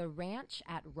is the ranch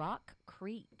at Rock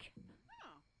Creek.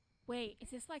 Wait, is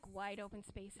this like wide open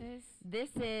spaces? This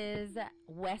is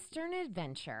Western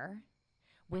adventure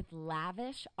with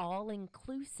lavish,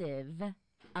 all-inclusive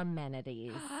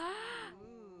amenities.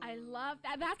 I love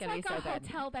that. That's gonna like be a so good.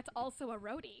 hotel that's also a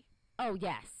roadie. Oh,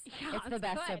 yes. Yeah, It's the it's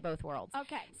best good. of both worlds.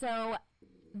 Okay. So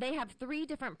They have 3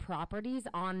 different properties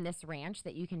on this ranch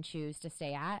that you can choose to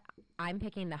stay at. I'm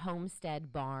picking the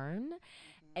Homestead Barn.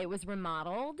 It was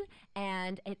remodeled,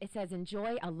 and it says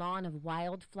enjoy a lawn of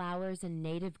wildflowers and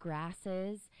native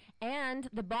grasses. And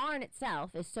the barn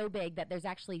itself is so big that there's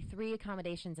actually 3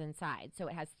 accommodations inside. So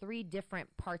it has 3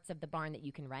 different parts of the barn that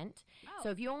you can rent. Oh. So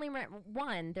if you only rent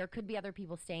one, there could be other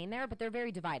people staying there, but they're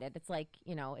very divided. It's like,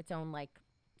 its own like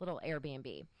little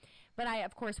Airbnb. But I,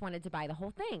 of course, wanted to buy the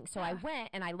whole thing. So I went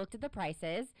and I looked at the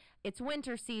prices. It's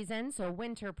winter season, so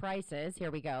winter prices.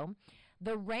 Here we go.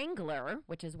 The Wrangler,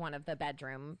 which is one of the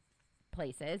bedroom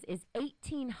places, is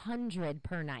 $1,800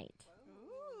 per night.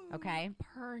 Ooh. Okay?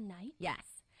 Per night?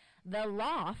 Yes. The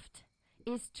Loft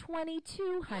is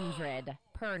 $2,200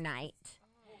 per night.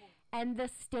 And the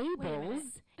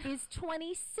Stables is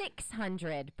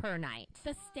 $2,600 per night.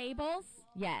 The stables?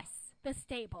 Yes. The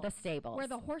stables. The Stables. Where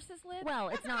the horses live? Well,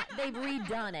 it's not. They've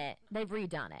redone it.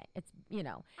 It's, I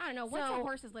don't know. Once So- a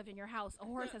horse has lived in your house, a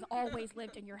horse has always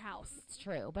lived in your house. It's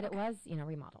true, but it was,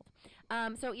 remodeled.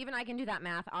 So even I can do that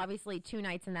math. Obviously, 2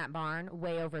 nights in that barn,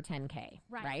 way over $10K.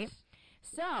 Right.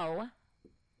 So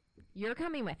you're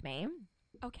coming with me,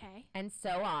 Okay. and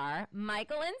so are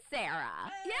Michael and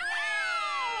Sarah. Yeah!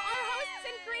 Our hosts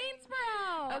in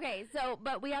Greensboro! Okay,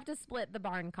 but we have to split the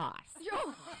barn cost.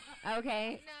 Yo.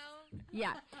 Okay? No.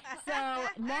 Yeah. So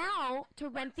now to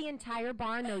rent the entire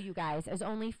barn, though, you guys, is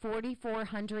only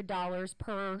 $4,400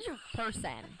 per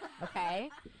person. Okay?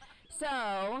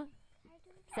 So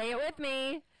say it with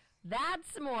me.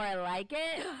 That's more like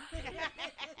it.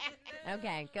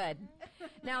 Okay, good.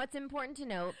 Now it's important to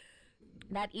note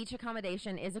that each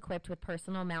accommodation is equipped with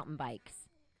personal mountain bikes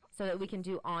so that we can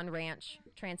do on-ranch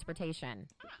transportation.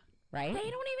 Right? They don't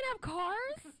even have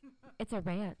cars? It's a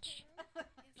ranch.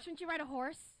 Shouldn't you ride a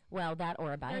horse? Well, that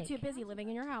or a bike. They're too busy living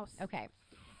in your house. Okay.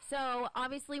 So,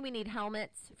 obviously, we need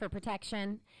helmets for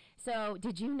protection. So,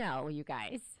 did you know, you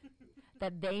guys,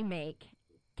 that they make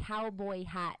cowboy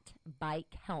hat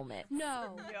bike helmets?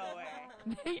 No. No way.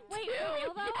 They Wait, do. for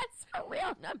real, though? Yes, for real.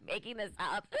 I'm not making this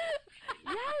up.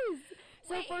 Yes.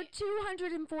 So, for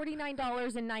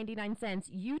 $249.99,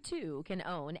 you too can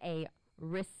own a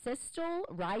Resistal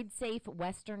Ride Safe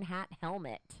Western hat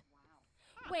helmet.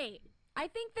 Wait. I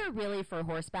think they're really for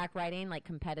horseback riding, like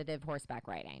competitive horseback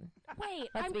riding. Wait.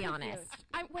 Let's I'm be confused.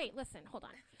 honest. Wait, listen. Hold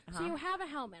on. So Uh-huh. you have a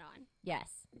helmet on,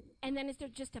 Yes. and then is there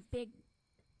just a big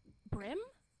brim?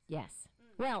 Yes.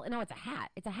 Well, no, it's a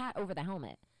hat. It's a hat over the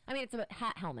helmet. I mean, it's a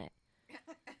hat helmet.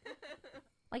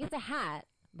 Like, it's a hat,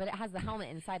 but it has the helmet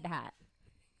inside the hat.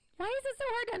 Why is it so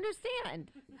hard to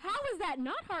understand? How is that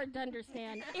not hard to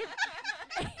understand? You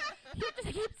just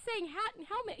keep saying hat and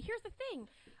helmet. Here's the thing.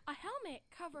 A helmet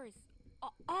covers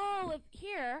all of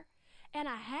here, and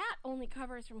a hat only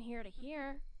covers from here to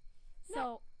here.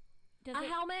 So, does A it...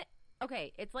 helmet,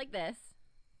 okay, it's like this.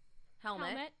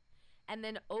 Helmet. And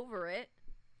then over it,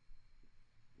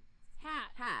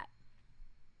 Hat. hat.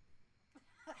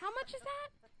 How much is that?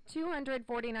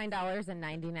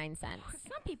 $249.99.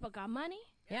 Some people got money.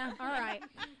 Yeah. All right.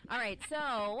 All right,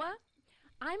 so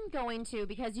I'm going to,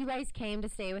 because you guys came to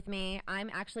stay with me, I'm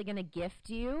actually going to gift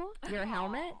you your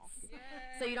helmets.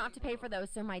 So you don't have to pay for those.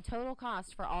 So my total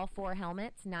cost for all 4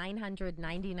 helmets,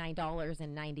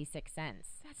 $999.96.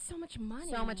 That's so much money.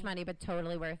 So much money, but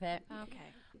totally worth it. Okay.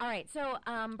 All right, so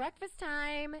breakfast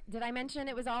time. Did I mention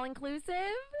it was all inclusive?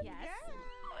 Yes.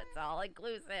 Oh, it's all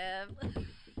inclusive.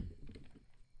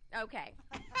 Okay.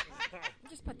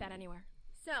 Just put that anywhere.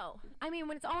 So, I mean,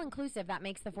 when it's all inclusive, that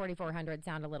makes the $4,400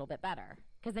 sound a little bit better,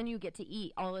 because then you get to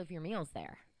eat all of your meals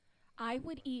there. I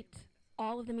would eat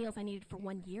all of the meals I needed for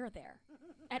 1 year there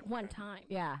at one time.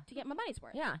 Yeah. To get my money's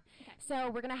worth. Yeah. Okay. So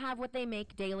we're going to have what they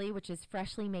make daily, which is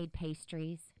freshly made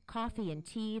pastries, coffee and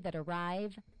tea that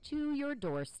arrive to your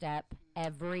doorstep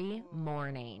every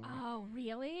morning. Oh,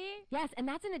 really? Yes, and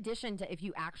that's in addition to if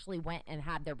you actually went and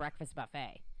had their breakfast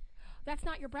buffet. That's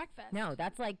not your breakfast. No,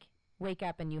 that's like wake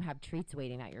up and you have treats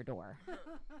waiting at your door.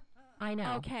 I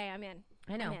know. Okay, I'm in.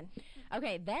 I know. I'm in.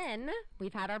 Okay, then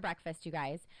we've had our breakfast, you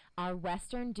guys. Our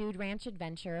Western Dude Ranch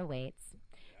adventure awaits.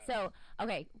 So,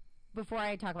 okay, before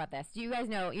I talk about this, do you guys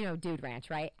know, Dude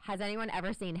Ranch, right? Has anyone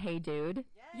ever seen Hey Dude?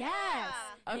 Yes.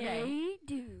 Okay. Hey,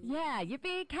 dude. Yeah,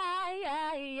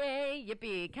 yippee-ki-yay,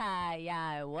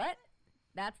 yippee-ki-yay. What?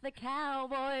 That's the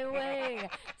cowboy way.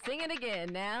 Sing it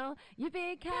again now.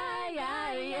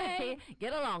 Yippee-ki-yay.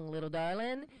 Get along, little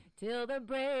darling, till the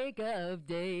break of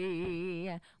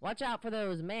day. Watch out for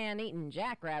those man-eating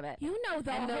jackrabbits. You know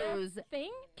the and whole those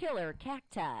thing? killer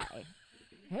cacti.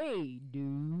 Hey,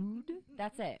 dude.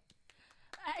 That's it.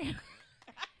 I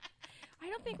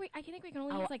think we can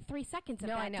only Oh, use like 3 seconds of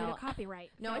no, that I due to know. copyright.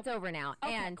 No, So- it's over now.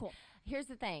 Okay, And cool. Here's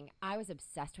the thing. I was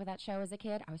obsessed with that show as a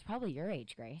kid. I was probably your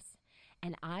age, Grace.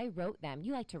 And I wrote them.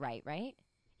 You like to write, right?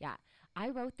 Yeah. I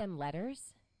wrote them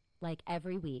letters like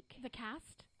every week. The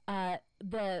cast? I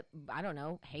don't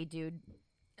know, hey dude.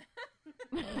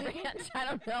 Ranch. I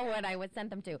don't know what I would send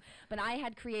them to. But I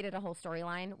had created a whole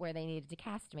storyline where they needed to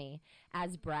cast me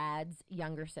as Brad's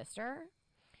younger sister.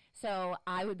 So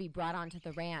I would be brought onto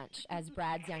the ranch as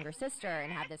Brad's younger sister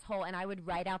and have this whole, and I would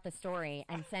write out the story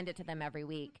and send it to them every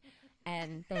week.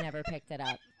 And they never picked it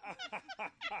up.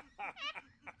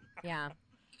 Yeah.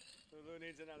 Lulu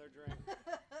needs another drink.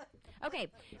 Okay,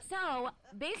 so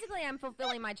basically I'm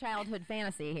fulfilling my childhood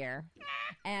fantasy here.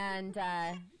 And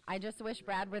I just wish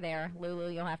Brad were there. Lulu,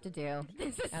 you'll have to do.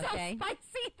 This is Okay. so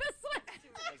spicy. This one.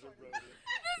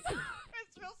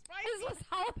 It's real spicy. This was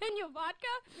jalapeno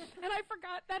vodka, and I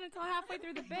forgot that until halfway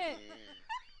through the bit.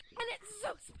 And it's so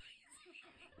spicy.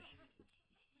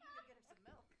 Get her some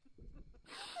milk.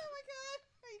 Oh my god.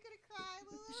 Are you gonna cry,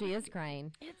 Lulu? She is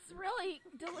crying. It's really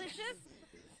delicious.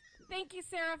 Thank you,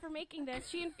 Sarah, for making this.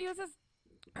 She infuses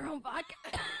her own vodka.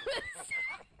 But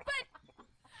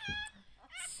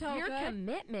so Your good.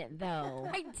 commitment, though.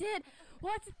 I did.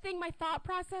 Well, that's the thing. My thought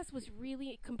process was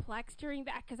really complex during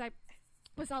that because I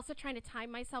was also trying to time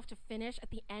myself to finish at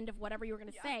the end of whatever you were going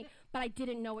to say, but I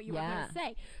didn't know what you were going to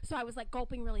say. So I was like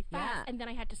gulping really fast, and then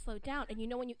I had to slow down. And you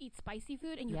know when you eat spicy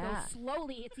food and you go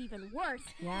slowly, it's even worse.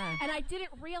 Yeah. And I didn't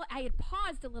realize, I had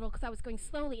paused a little because I was going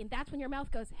slowly, and that's when your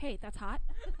mouth goes, hey, that's hot.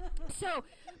 So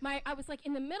I was like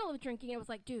in the middle of drinking, and I was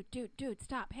like, dude,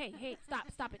 stop. Hey, stop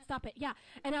it. Yeah.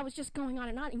 And I was just going on,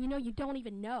 and you know, you don't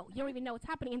even know. You don't even know what's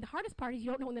happening. And the hardest part is you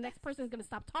don't know when the next person is going to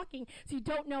stop talking, so you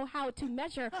don't know how to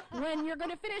measure when you're going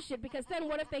to finish it, because then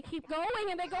what if they keep going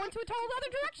and they go into a total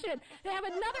other direction? They have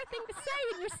another thing to say,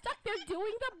 and you're stuck there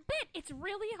doing the bit. It's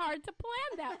really hard to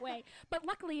plan that way. But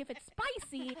luckily, if it's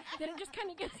spicy, then it just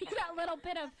kind of gives you that little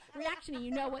bit of reaction, and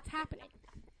you know what's happening.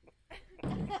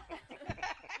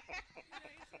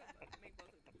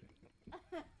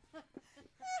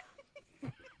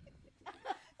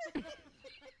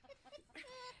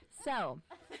 So,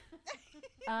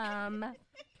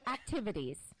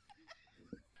 activities.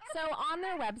 So on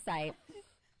their website,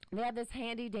 they have this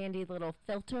handy dandy little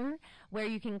filter where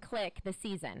you can click the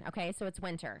season. Okay, so it's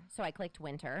winter. So I clicked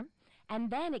winter. And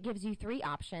then it gives you 3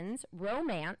 options: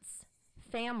 romance,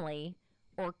 family,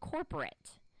 or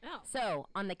corporate. Oh. So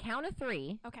on the count of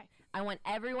 3, Okay. I want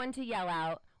everyone to yell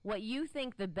out what you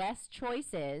think the best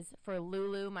choice is for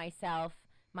Lulu, myself,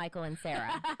 Michael, and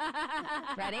Sarah.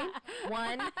 Ready?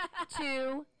 1,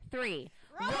 2, 3.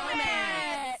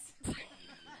 Romance!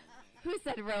 Who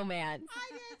said romance?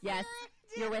 I did. Yes, Sarah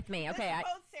did. you're with me. Okay.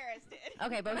 Both Sarahs did.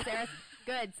 Okay, both Sarah's.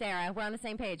 Good, Sarah. We're on the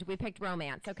same page. We picked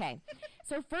romance. Okay.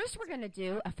 So first we're going to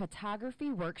do a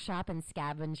photography workshop and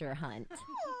scavenger hunt.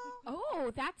 Oh,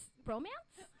 that's romance?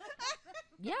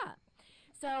 Yeah.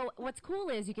 So what's cool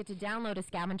is you get to download a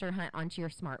scavenger hunt onto your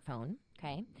smartphone,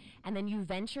 okay? And then you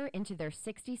venture into their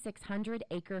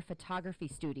 6,600-acre photography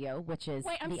studio, which is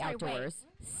the outdoors.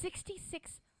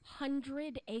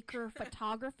 6,600-acre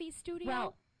photography studio?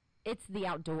 Well, it's the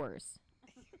outdoors.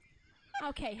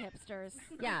 Okay, hipsters.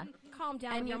 Yeah. Calm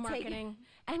down with your marketing.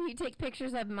 And you take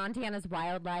pictures of Montana's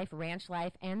wildlife, ranch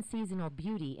life, and seasonal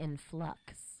beauty in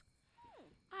flux.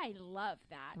 I love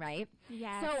that. Right?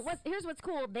 Yes. So here's what's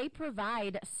cool. They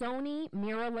provide Sony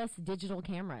mirrorless digital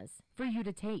cameras for you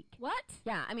to take. What?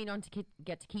 Yeah, I mean, don't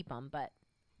get to keep them, but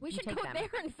We you should take go them. there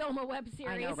and film a web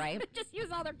series. I know, right? Just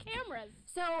use all their cameras.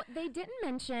 So they didn't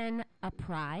mention a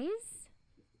prize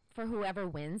for whoever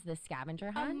wins the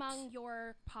scavenger hunt. Among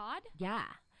your pod? Yeah.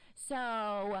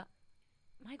 So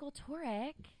Michael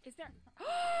Turek. Is there...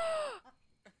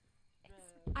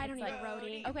 I don't need like- a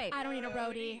roadie. Okay. I don't need a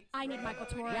roadie. I need Michael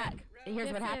Torek. Yeah, here's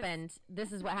This what is- happened.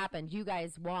 This is what happened. You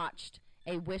guys watched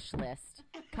a wish list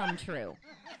come true.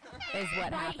 Is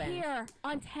what Right happened. here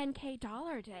on 10K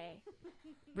Dollar Day.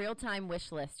 Real time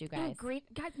wish list, you guys.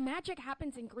 Guys, magic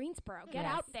happens in Greensboro. Get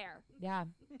Yes. out there. Yeah.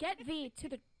 Get thee to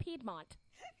the Piedmont.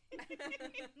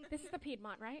 This is the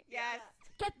Piedmont, right? Yes.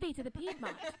 Get thee to the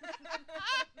Piedmont.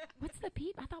 What's the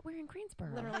Piedmont? I thought we were in Greensboro.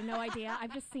 Literally no idea.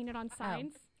 I've just seen it on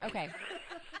signs. Okay.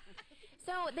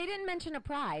 So they didn't mention a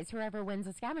prize, whoever wins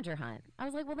a scavenger hunt. I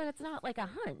was like, well, then it's not like a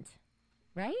hunt,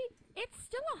 right? It's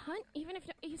still a hunt, even if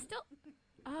you still...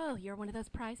 Oh, you're one of those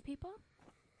prize people?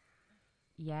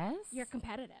 Yes. You're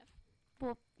competitive.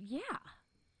 Well, yeah.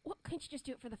 Well, can't you just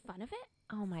do it for the fun of it?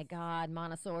 Oh, my God,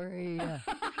 Montessori.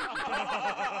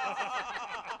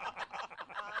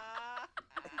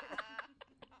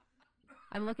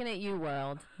 I'm looking at you,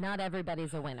 world. Not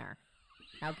everybody's a winner.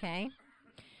 Okay?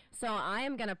 So I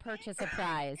am going to purchase a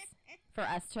prize for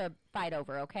us to fight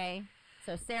over, okay?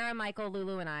 So Sarah, Michael,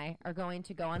 Lulu, and I are going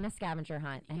to go on the scavenger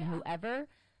hunt, and whoever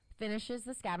finishes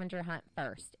the scavenger hunt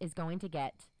first is going to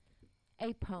get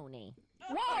a pony.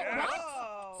 Whoa,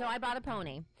 what? So I bought a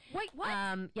pony. Wait, what?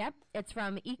 Yep, it's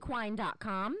from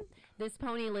equine.com. This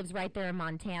pony lives right there in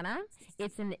Montana.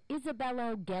 It's an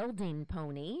Isabella Gelding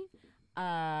pony.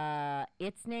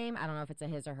 Its name, I don't know if it's a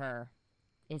his or her,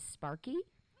 is Sparky.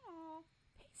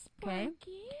 Okay.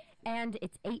 Sparky? And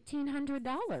it's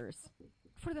 $1,800.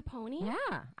 For the pony?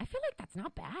 Yeah, I feel like that's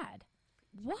not bad.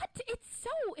 What? It's so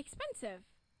expensive.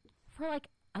 For like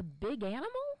a big animal?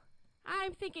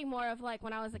 I'm thinking more of like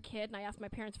when I was a kid and I asked my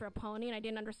parents for a pony and I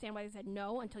didn't understand why they said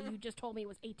no until you just told me it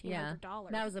was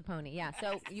 $1,800. That was a pony, yeah.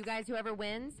 So you guys, whoever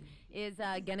wins is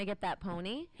going to get that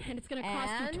pony. And it's going to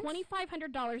cost you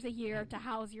 $2,500 a year to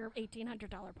house your $1,800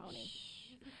 pony.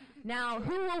 Now,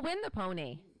 who will win the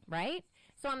pony, right?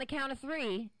 So on the count of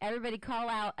 3, everybody call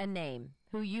out a name.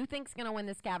 Who you think's going to win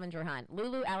the scavenger hunt.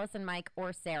 Lulu, Alison, Mike,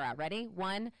 or Sarah. Ready?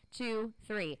 1, 2,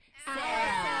 3.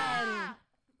 Sarah!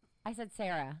 I said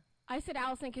Sarah. I said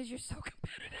Allison because you're so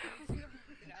competitive.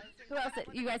 Who else?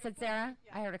 You guys said Sarah?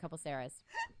 Yeah. I heard a couple Sarahs.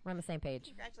 We're on the same page.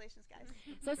 Congratulations, guys.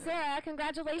 So, Sarah,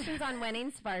 congratulations on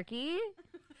winning, Sparky.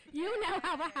 You now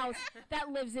have a house that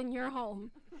lives in your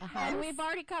home. A house? And we've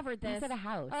already covered this. You said a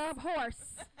house. A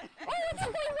horse. Oh, it's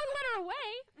only one letter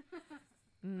away.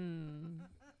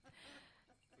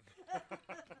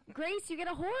 Grace, you get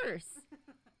a horse.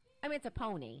 I mean, it's a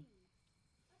pony.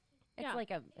 It's Yeah.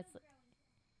 like a...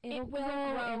 It'll It will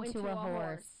grow into a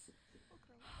horse.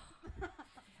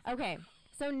 Okay,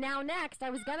 so now next, I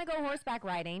was going to go horseback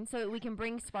riding so that we can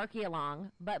bring Sparky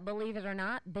along, but believe it or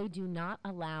not, they do not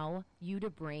allow you to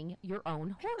bring your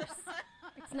own horse.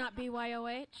 It's not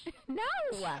BYOH? No!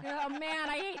 Oh, man,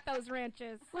 I hate those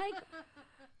ranches. Like,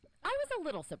 I was a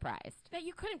little surprised. That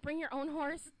you couldn't bring your own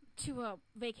horse to a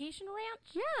vacation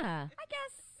ranch? Yeah. I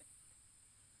guess.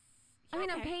 I mean,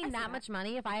 I'm Okay, I paying see that that. much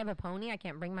money. If I have a pony, I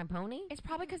can't bring my pony? It's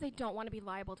probably because they don't want to be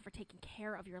liable for taking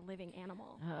care of your living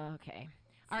animal. Okay.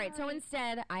 All right, so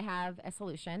instead, I have a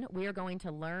solution. We are going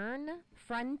to learn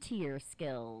frontier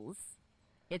skills.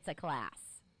 It's a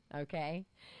class, okay?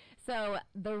 So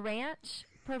the ranch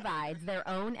provides their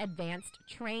own advanced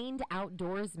trained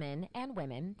outdoorsmen and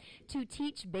women to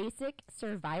teach basic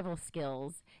survival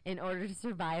skills in order to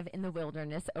survive in the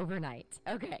wilderness overnight.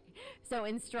 Okay, so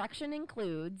instruction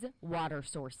includes water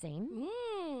sourcing,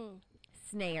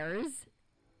 snares,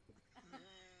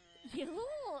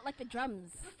 Like the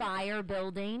drums. fire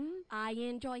building, I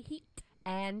enjoy heat.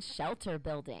 and shelter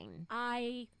building.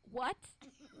 What? Like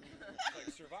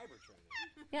survivor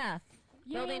training. Yeah.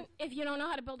 You Building- mean if you don't know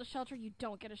how to build a shelter, you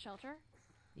don't get a shelter?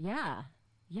 Yeah.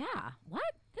 Yeah. What?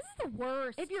 This is the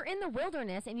worst. If you're in the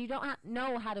wilderness and you don't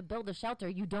know how to build a shelter,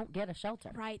 you don't get a shelter.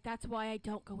 Right, that's why I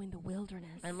don't go in the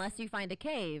wilderness. Unless you find a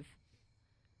cave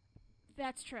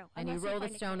That's true. and you Unless roll the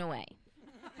find a stone cave. away.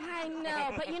 I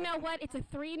know, but you know what? It's a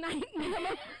 3-night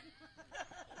minimum.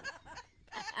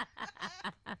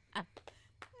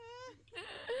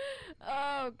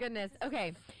 Oh, goodness.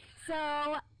 Okay. So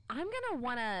I'm going to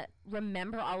want to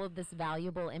remember all of this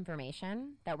valuable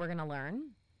information that we're going to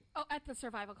learn. Oh, at the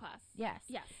survival class. Yes.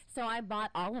 Yes. So I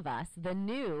bought all of us the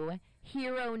new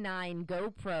Hero 9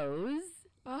 GoPros.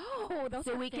 Oh, those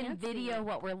So are we can fancy. video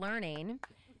what we're learning.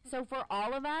 So for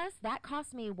all of us, that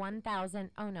cost me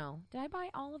 1,000. Oh no, did I buy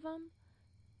all of them?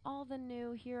 All the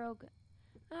new Hero.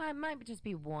 It might just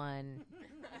be one.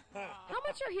 How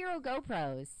much are Hero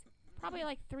GoPros? Probably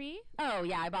like 3. Oh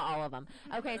yeah, I bought all of them.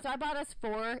 Okay, so I bought us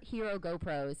 4 Hero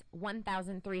GoPros,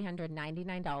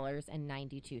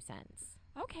 $1,399.92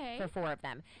 Okay. for 4 of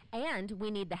them, and we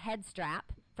need the head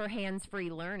strap for hands-free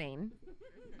learning.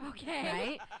 Okay.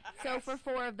 Right? So for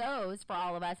 4 of those, for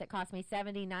all of us, it cost me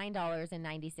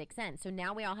 $79.96. So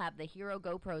now we all have the Hero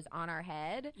GoPros on our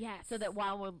head. Yes. So that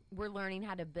while we're learning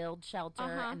how to build shelter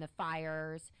and the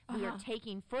fires, we are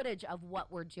taking footage of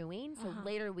what we're doing. So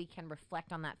later we can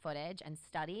reflect on that footage and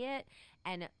study it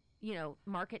and, you know,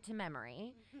 mark it to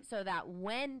memory so that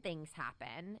when things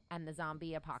happen and the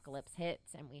zombie apocalypse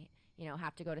hits and we, you know,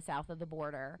 have to go to south of the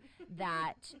border,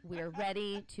 that we're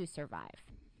ready to survive.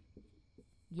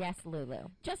 Yes, Lulu.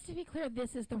 Just to be clear,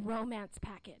 this is the romance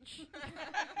package.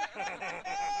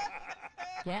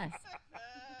 Yes.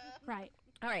 Right.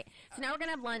 All right. So now we're going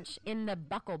to have lunch in the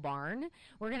Buckle Barn.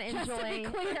 We're going to Just to be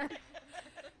enjoy... clear,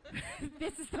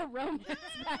 this is the romance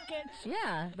package.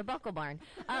 Yeah, the Buckle Barn.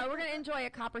 We're going to enjoy a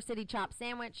Copper City chop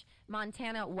sandwich,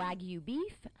 Montana Wagyu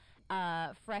beef,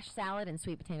 fresh salad, and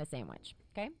sweet potato sandwich.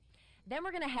 Okay? Then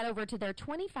we're going to head over to their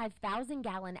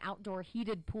 25,000-gallon outdoor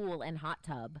heated pool and hot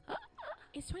tub.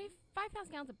 Is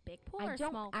 5,000 gallons a big pool or I a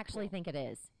don't small actually pool? think it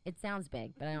is. It sounds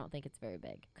big, but I don't think it's very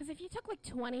big. Because if you took like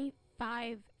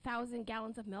 25,000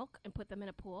 gallons of milk and put them in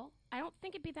a pool, I don't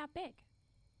think it'd be that big.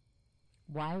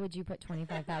 Why would you put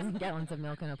 25,000 gallons of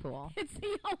milk in a pool? It's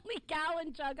the only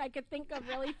gallon jug I could think of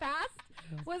really fast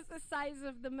was the size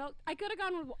of the milk. I could have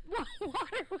gone with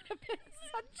water would have been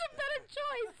such a better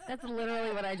choice. That's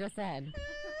literally what I just said.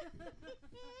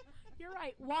 You're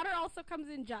right. Water also comes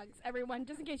in jugs, everyone,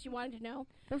 just in case you wanted to know.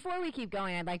 Before we keep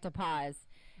going, I'd like to pause,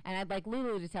 and I'd like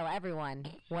Lulu to tell everyone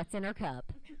what's in her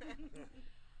cup.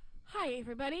 Hi,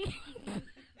 everybody.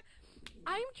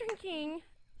 I'm drinking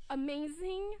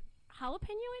amazing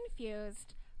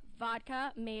jalapeno-infused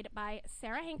vodka made by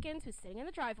Sarah Hankins, who's sitting in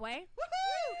the driveway.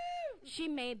 Woohoo! She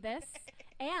made this,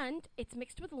 and it's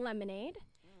mixed with lemonade.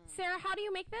 Sarah, how do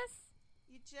you make this?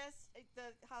 You just,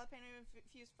 the jalapeno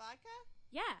infused vodka?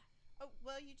 Yeah. Oh,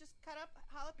 well, you just cut up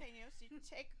jalapenos. You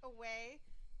take away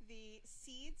the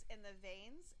seeds and the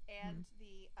veins and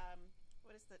the,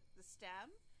 what is the stem?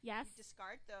 Yes. You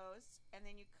discard those, and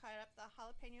then you cut up the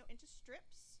jalapeno into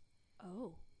strips.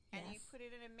 Oh, And you yes. put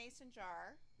it in a mason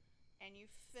jar, and you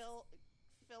fill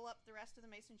up the rest of the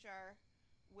mason jar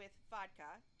with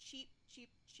vodka. Cheap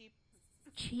vodka.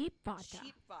 Cheap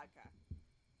vodka.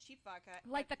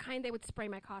 Like the kind they would spray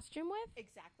my costume with?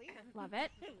 Exactly. Love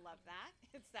it. Love that.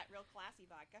 It's that real classy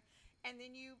vodka. And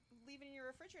then you leave it in your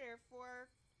refrigerator for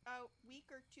a week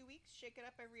or 2 weeks. Shake it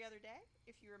up every other day,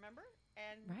 if you remember.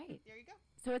 And Right. there you go.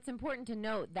 So it's important to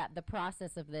note that the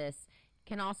process of this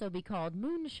can also be called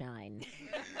moonshine.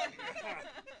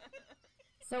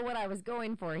 So what I was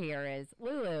going for here is,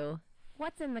 Lulu,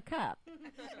 what's in the cup?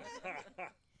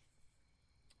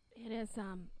 It is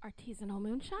artisanal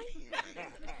moonshine.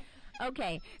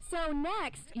 Okay, so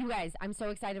next, you guys, I'm so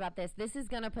excited about this. This is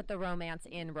going to put the romance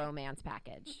in romance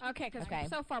package. Okay, because Okay.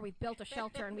 so far we've built a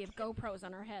shelter and we have GoPros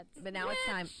on our heads. But now it's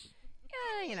time.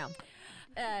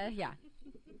 Yeah.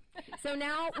 So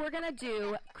now we're going to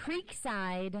do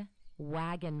Creekside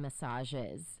wagon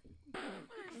massages.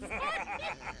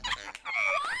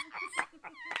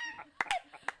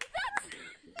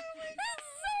 That's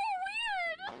so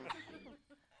weird.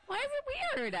 Why is it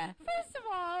weird? First of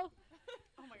all,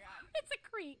 Oh, my God. it's a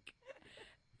creek.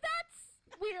 That's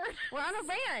weird. We're on a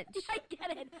ranch. I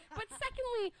get it. But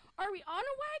secondly, are we on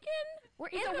a wagon? We're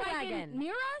Is in a the wagon wagon.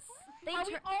 near us? They Are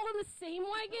we tur- all in the same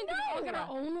wagon? Do we all get our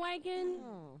No. own wagon?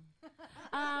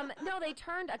 No, they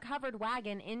turned a covered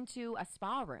wagon into a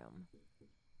spa room.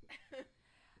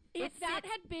 If It that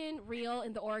sits- had been real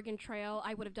in the Oregon Trail,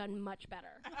 I would have done much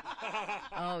better.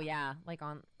 Oh yeah, like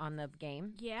on the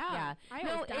game. Yeah. Yeah. I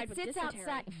No, almost died it with sits dysentery.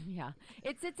 outside. Yeah,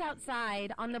 it sits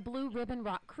outside on the Blue Ribbon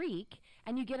Rock Creek,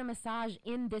 and you get a massage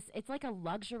in this. It's like a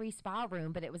luxury spa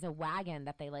room, but it was a wagon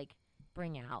that they like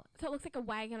bring out. So it looks like a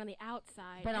wagon on the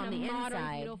outside, But and on a the modern,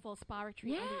 inside- beautiful spa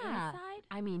retreat on the Yeah. inside.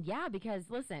 I mean, yeah, because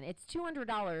listen, it's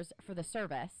 $200 for the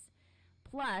service,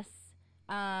 plus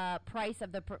price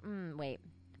of the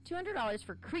 $200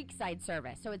 for Creekside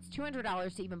service. So it's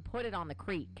 $200 to even put it on the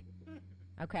creek.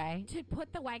 Okay, To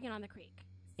put the wagon on the creek.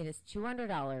 it is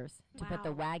 $200 to put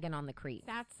the Wow. wagon on the creek.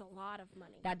 That's a lot of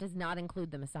money. That does not include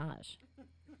the massage.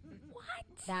 What?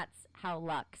 That's how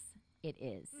luxe it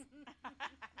is.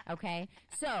 Okay,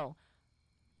 so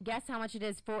guess how much it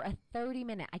is for a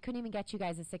 30-minute. I couldn't even get you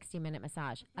guys a 60-minute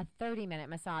massage. A 30-minute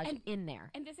massage And- in there.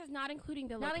 And this is not including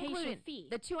the Not location included. fee.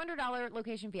 The $200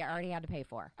 location fee I already had to pay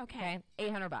for. Okay.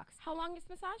 $800. How long is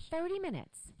the massage? 30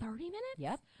 minutes. 30 minutes?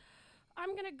 Yep.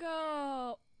 I'm going to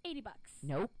go $80.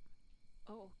 Nope.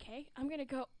 Okay. I'm going to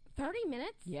go 30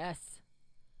 minutes? Yes.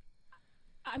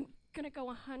 I'm going to go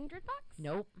 $100?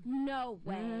 Nope. No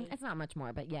way. It's not much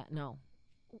more, but yeah, no.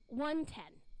 110.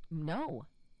 No.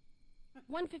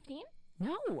 115?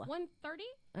 No. 130?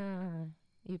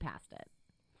 You passed it.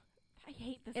 I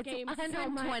hate this It's game so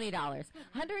much. $120.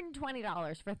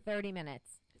 $120 for 30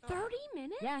 minutes. 30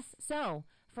 minutes? Yes. So,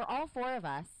 for all four of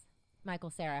us, Michael,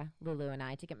 Sarah, Lulu, and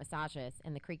I, to get massages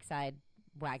in the Creekside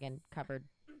wagon covered,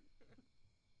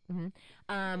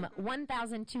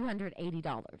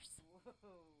 $1,280.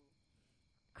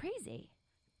 Crazy.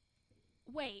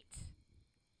 Wait.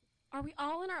 Are we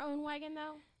all in our own wagon,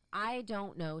 though? I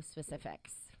don't know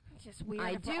specifics. It's just weird.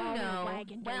 I if we're do all in a know-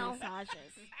 wagon doing well-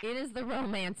 massages. It is the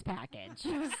romance package.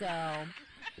 So,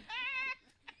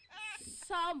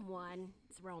 Someone's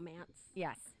romance.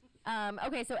 yes.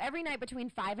 Okay, so every night between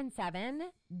 5 and 7,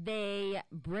 they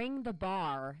bring the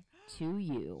bar to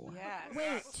you. Yes.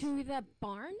 Wait, to the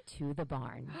barn? To the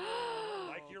barn.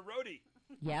 Like your roadie.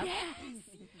 Yep. Yes.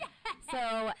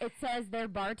 So it says their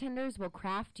bartenders will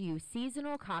craft you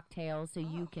seasonal cocktails so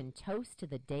you can toast to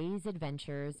the day's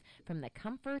adventures from the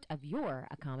comfort of your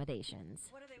accommodations.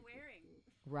 What are they wearing?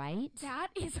 Right? That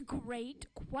is a great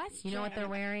question. You know what they're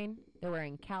wearing? They're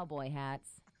wearing cowboy hats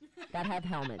that have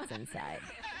helmets inside.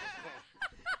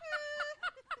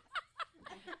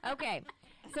 Okay.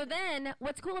 So then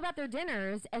what's cool about their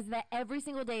dinners is that every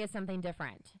single day is something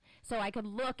different. So I could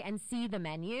look and see the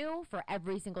menu for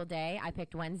every single day. I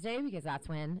picked Wednesday because that's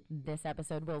when this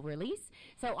episode will release.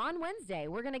 So on Wednesday,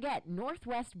 we're going to get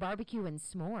Northwest Barbecue and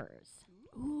S'mores.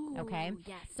 Ooh, Okay.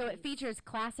 yes. So it features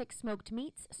classic smoked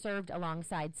meats served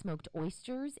alongside smoked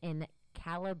oysters in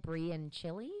Calabrian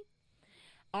chili,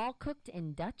 all cooked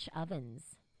in Dutch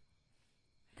ovens.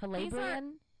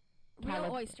 Calabrian? real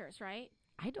oysters, right?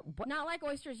 I don't. What? Not like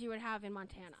oysters you would have in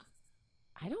Montana.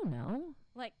 I don't know.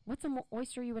 Like What's an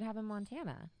oyster you would have in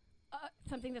Montana?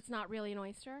 something that's not really an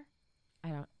oyster. I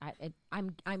don't.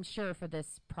 I'm sure for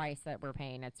this price that we're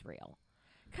paying, it's real.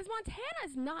 Because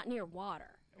Montana's not near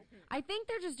water. I think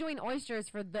they're just doing oysters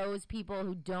for those people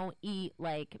who don't eat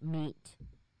like meat.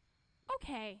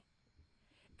 Okay.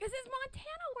 Because is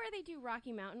Montana where they do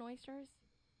Rocky Mountain oysters?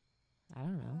 I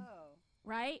don't know. Oh.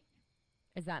 Right?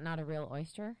 Is that not a real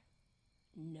oyster?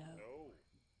 No. No.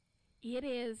 It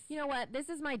is. You know what? This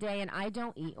is my day, and I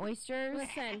don't eat oysters.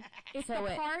 Listen, it's So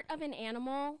the it- part of an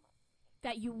animal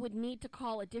that you would need to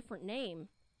call a different name,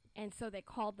 and so they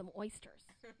called them oysters.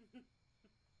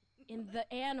 And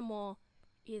the animal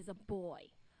is a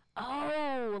boy.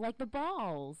 Oh, like the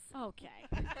balls. Okay.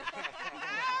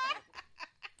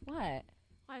 What?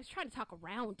 I was trying to talk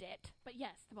around it, but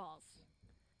yes, the balls.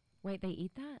 Wait, they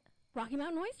eat that? Rocky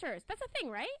Mountain oysters. That's a thing,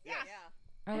 right? Yes.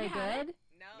 Are they Yeah. good?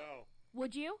 No. No.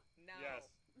 Would you? No. Yes.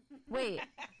 Wait.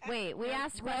 We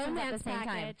asked questions at the Romance same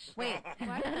package. time.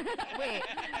 Wait.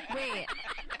 Wait.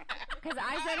 Because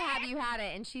I said, have you had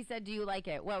it? And she said, do you like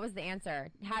it? What was the answer?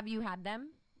 Have you had them?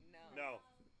 No.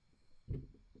 No.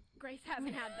 Grace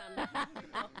hasn't had them.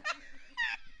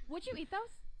 Would you eat those?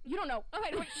 You don't know. Oh,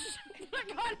 wait. Go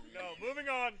on. No. Moving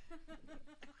on.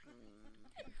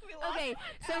 We lost Okay,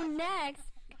 so next,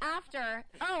 after...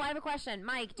 Oh, I have a question.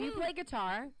 Mike, do you play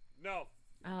guitar? No.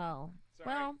 Oh. Sorry.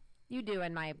 Well, you do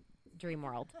in my dream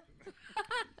world.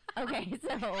 Okay,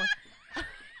 so...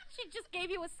 She just gave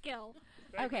you a skill.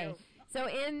 Thank Okay, you. so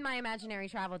in my imaginary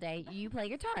travel day, you play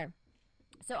guitar.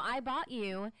 So I bought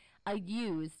you a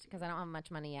used, because I don't have much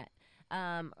money yet,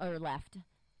 or left,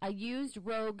 a used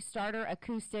Rogue Starter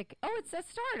Acoustic. Oh, it's a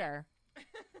starter.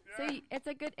 So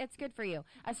it's good for you.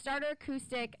 A starter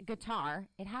acoustic guitar.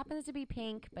 It happens to be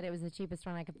pink, but it was the cheapest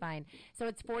one I could find. So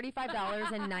it's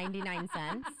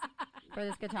 $45.99 for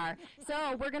this guitar.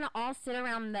 So we're gonna all sit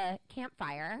around the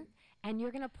campfire, and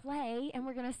you're gonna play, and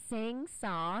we're gonna sing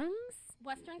songs.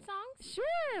 Western songs?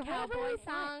 Sure, whatever Cowboy we want.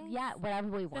 songs? Yeah, whatever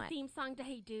we The want. theme song to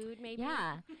Hey Dude, maybe?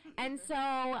 Yeah. And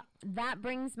so that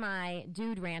brings my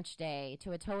Dude Ranch Day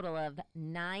to a total of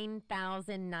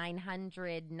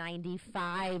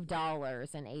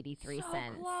 $9,995.83. So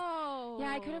close.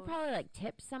 Yeah, I could have probably like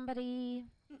tipped somebody.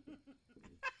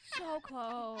 So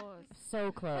close.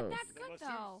 So close. But that's good, Listeners?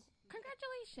 though.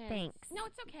 Congratulations. Thanks. No,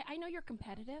 it's okay. I know you're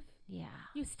competitive. Yeah.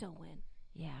 You still win.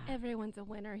 Yeah. Everyone's a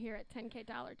winner here at 10K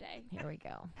Dollar Day. Here we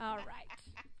go. All right.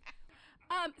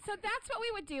 So that's what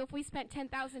we would do if we spent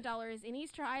 $10,000 in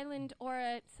Easter Island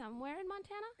or somewhere in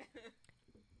Montana.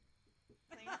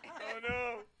 Oh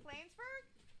no. Plainsburg?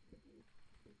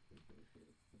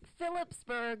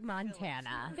 Philipsburg,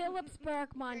 Montana.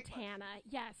 Philipsburg, Montana.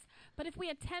 Yes. But if we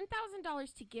had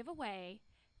 $10,000 to give away,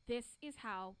 this is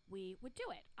how we would do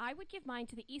it. I would give mine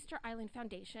to the Easter Island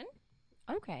Foundation.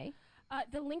 Okay.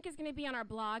 The link is going to be on our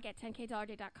blog at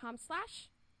 10kdollarday.com/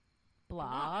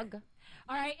 Blog.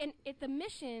 All right, and the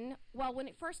mission, well, when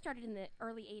it first started in the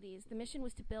early 80s, the mission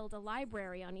was to build a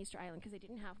library on Easter Island because they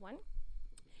didn't have one,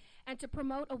 and to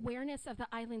promote awareness of the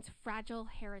island's fragile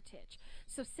heritage.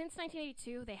 So since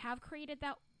 1982, they have created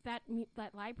that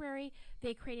library.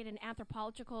 They created an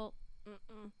anthropological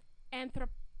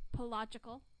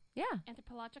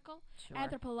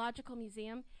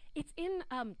museum. It's in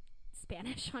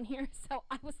Spanish on here, so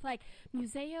I was like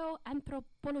Museo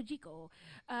Antropológico,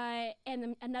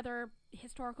 and another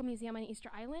historical museum on Easter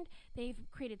Island. They've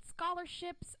created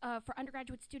scholarships for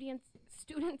undergraduate students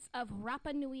of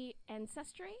Rapa Nui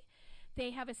ancestry.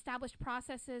 They have established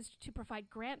processes to provide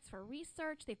grants for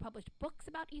research. They've published books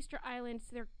about Easter Island, so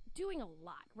they're doing a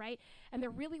lot, right? And they're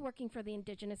really working for the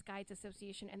Indigenous Guides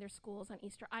Association and their schools on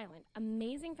Easter Island.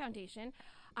 Amazing foundation.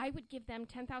 I would give them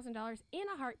 $10,000 in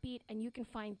a heartbeat, and you can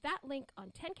find that link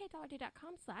on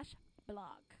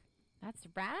 10kdollarday.com/blog. That's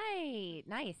right.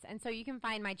 Nice. And so you can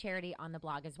find my charity on the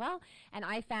blog as well. And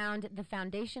I found the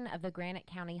Foundation of the Granite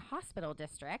County Hospital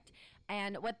District.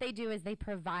 And what they do is they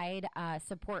provide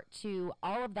support to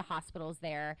all of the hospitals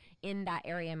there in that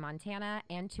area in Montana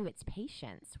and to its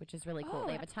patients, which is really cool. Oh,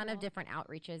 They have a that's ton of cool. different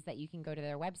outreaches that you can go to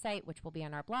their website, which will be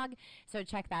on our blog. So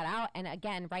check that out. And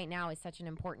again, right now is such an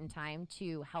important time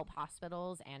to help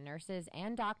hospitals and nurses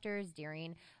and doctors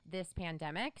during this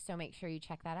pandemic. So make sure you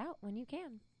check that out when you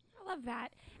can. I love that.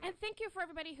 And thank you for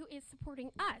everybody who is supporting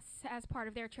us as part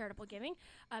of their charitable giving.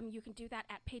 You can do that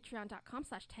at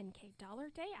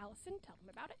patreon.com/10kDollarDay. Allison, tell them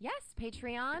about it. Yes,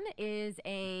 Patreon is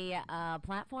a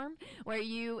platform where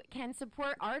you can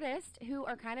support artists who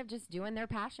are kind of just doing their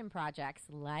passion projects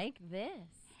like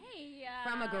this. Hey,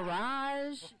 From a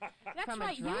garage, that's from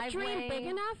right. a driveway. You dream big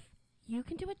enough, you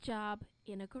can do a job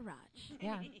in a garage.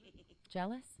 Yeah.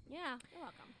 Jealous? Yeah, you're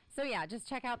welcome. So yeah, just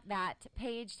check out that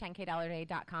page,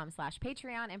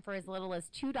 10kdollarday.com/Patreon. And for as little as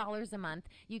 $2 a month,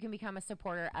 you can become a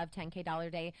supporter of 10K Dollar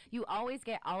Day. You always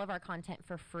get all of our content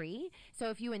for free. So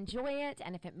if you enjoy it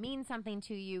and if it means something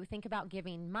to you, think about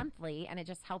giving monthly. And it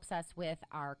just helps us with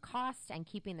our costs and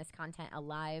keeping this content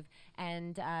alive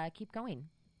and keep going.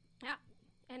 Yeah.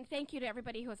 And thank you to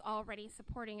everybody who is already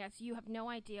supporting us. You have no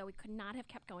idea. We could not have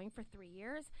kept going for 3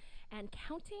 years and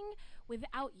counting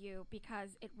without you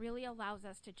because it really allows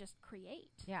us to just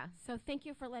create. Yeah. So thank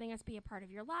you for letting us be a part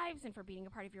of your lives and for being a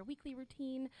part of your weekly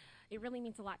routine. It really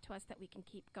means a lot to us that we can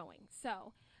keep going.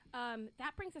 So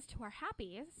that brings us to our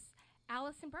happies.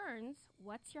 Allison Burns,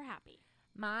 what's your happy?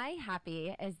 My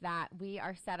happy is that we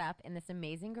are set up in this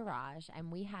amazing garage and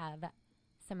we have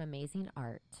some amazing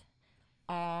art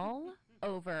all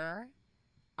over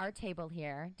our table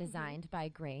here, designed by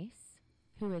Grace,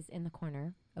 who is in the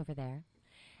corner over there.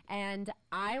 And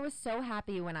I was so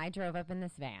happy when I drove up in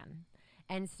this van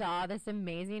and saw this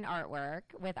amazing artwork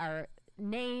with our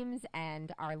names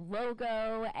and our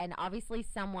logo, and obviously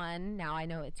someone, now I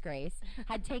know it's Grace,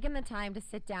 had taken the time to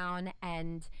sit down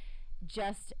and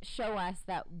just show us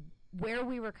that where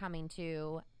we were coming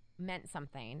to meant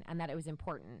something and that it was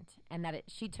important and that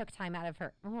she took time out of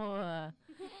her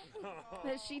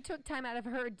that she took time out of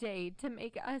her day to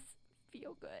make us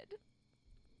feel good.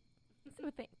 So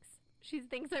thanks. She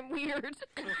thinks I'm weird.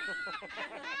 God,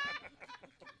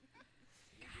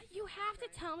 you have to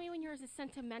tell me when yours is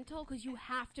sentimental because you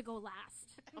have to go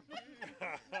last.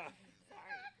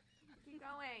 Keep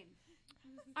going.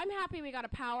 I'm happy we got a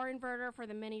power inverter for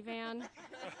the minivan.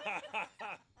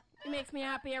 It makes me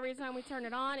happy every time we turn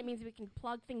it on. It means we can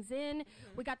plug things in.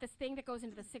 We got this thing that goes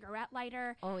into the cigarette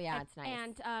lighter. Oh, yeah, and, it's nice.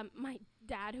 And my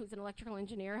dad, who's an electrical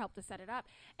engineer, helped us set it up.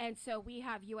 And so we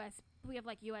have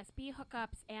like USB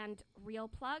hookups and real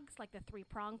plugs, like the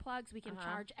 3-prong plugs. We can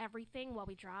charge everything while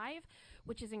we drive,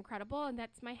 which is incredible. And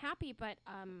that's my happy. But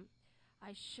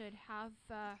I should have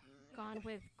gone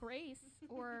with Grace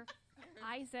or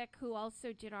Isaac, who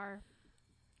also did our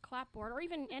clapboard, or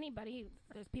even anybody.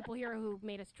 There's people here who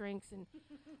made us drinks and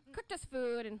cooked us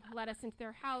food and let us into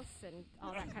their house and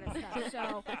all that kind of stuff.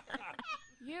 So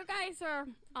you guys are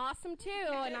awesome too,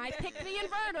 and I picked the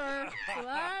inverter. Blah,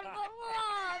 blah,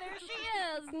 blah. There she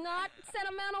is, not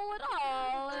sentimental at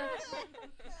all.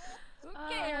 Who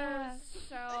cares?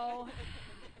 So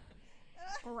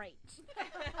great.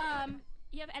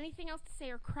 You have anything else to say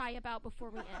or cry about before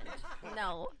we end?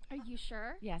 No. Are you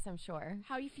sure? Yes, I'm sure.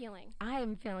 How are you feeling?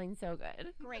 I'm feeling so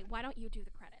good. Great. Why don't you do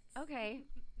the credits? Okay.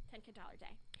 10K Dollar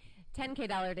Day. 10K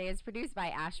Dollar Day is produced by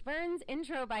Ash Burns.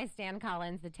 Intro by Stan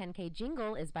Collins. The 10K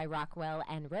jingle is by Rockwell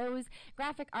and Rose.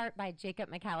 Graphic art by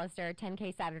Jacob McAllister.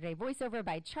 10K Saturday voiceover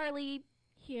by Charlie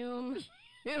Hume.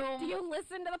 Do you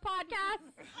listen to the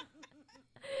podcast?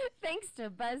 Thanks to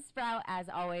Buzzsprout, as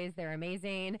always. They're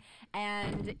amazing.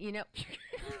 And, you know,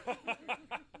 I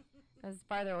was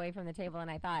farther away from the table than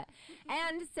I thought.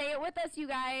 And say it with us, you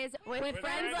guys. With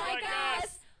friends like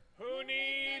us. Who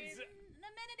needs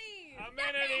Amenities.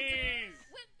 amenities?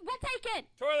 We'll take it.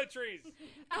 Toiletries.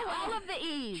 Oh, all of the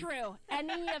E's. True.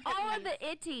 Any of the All of the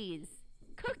itties.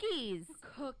 Cookies.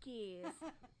 cookies.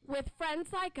 With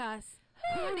friends like us,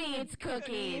 Who needs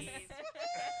cookies?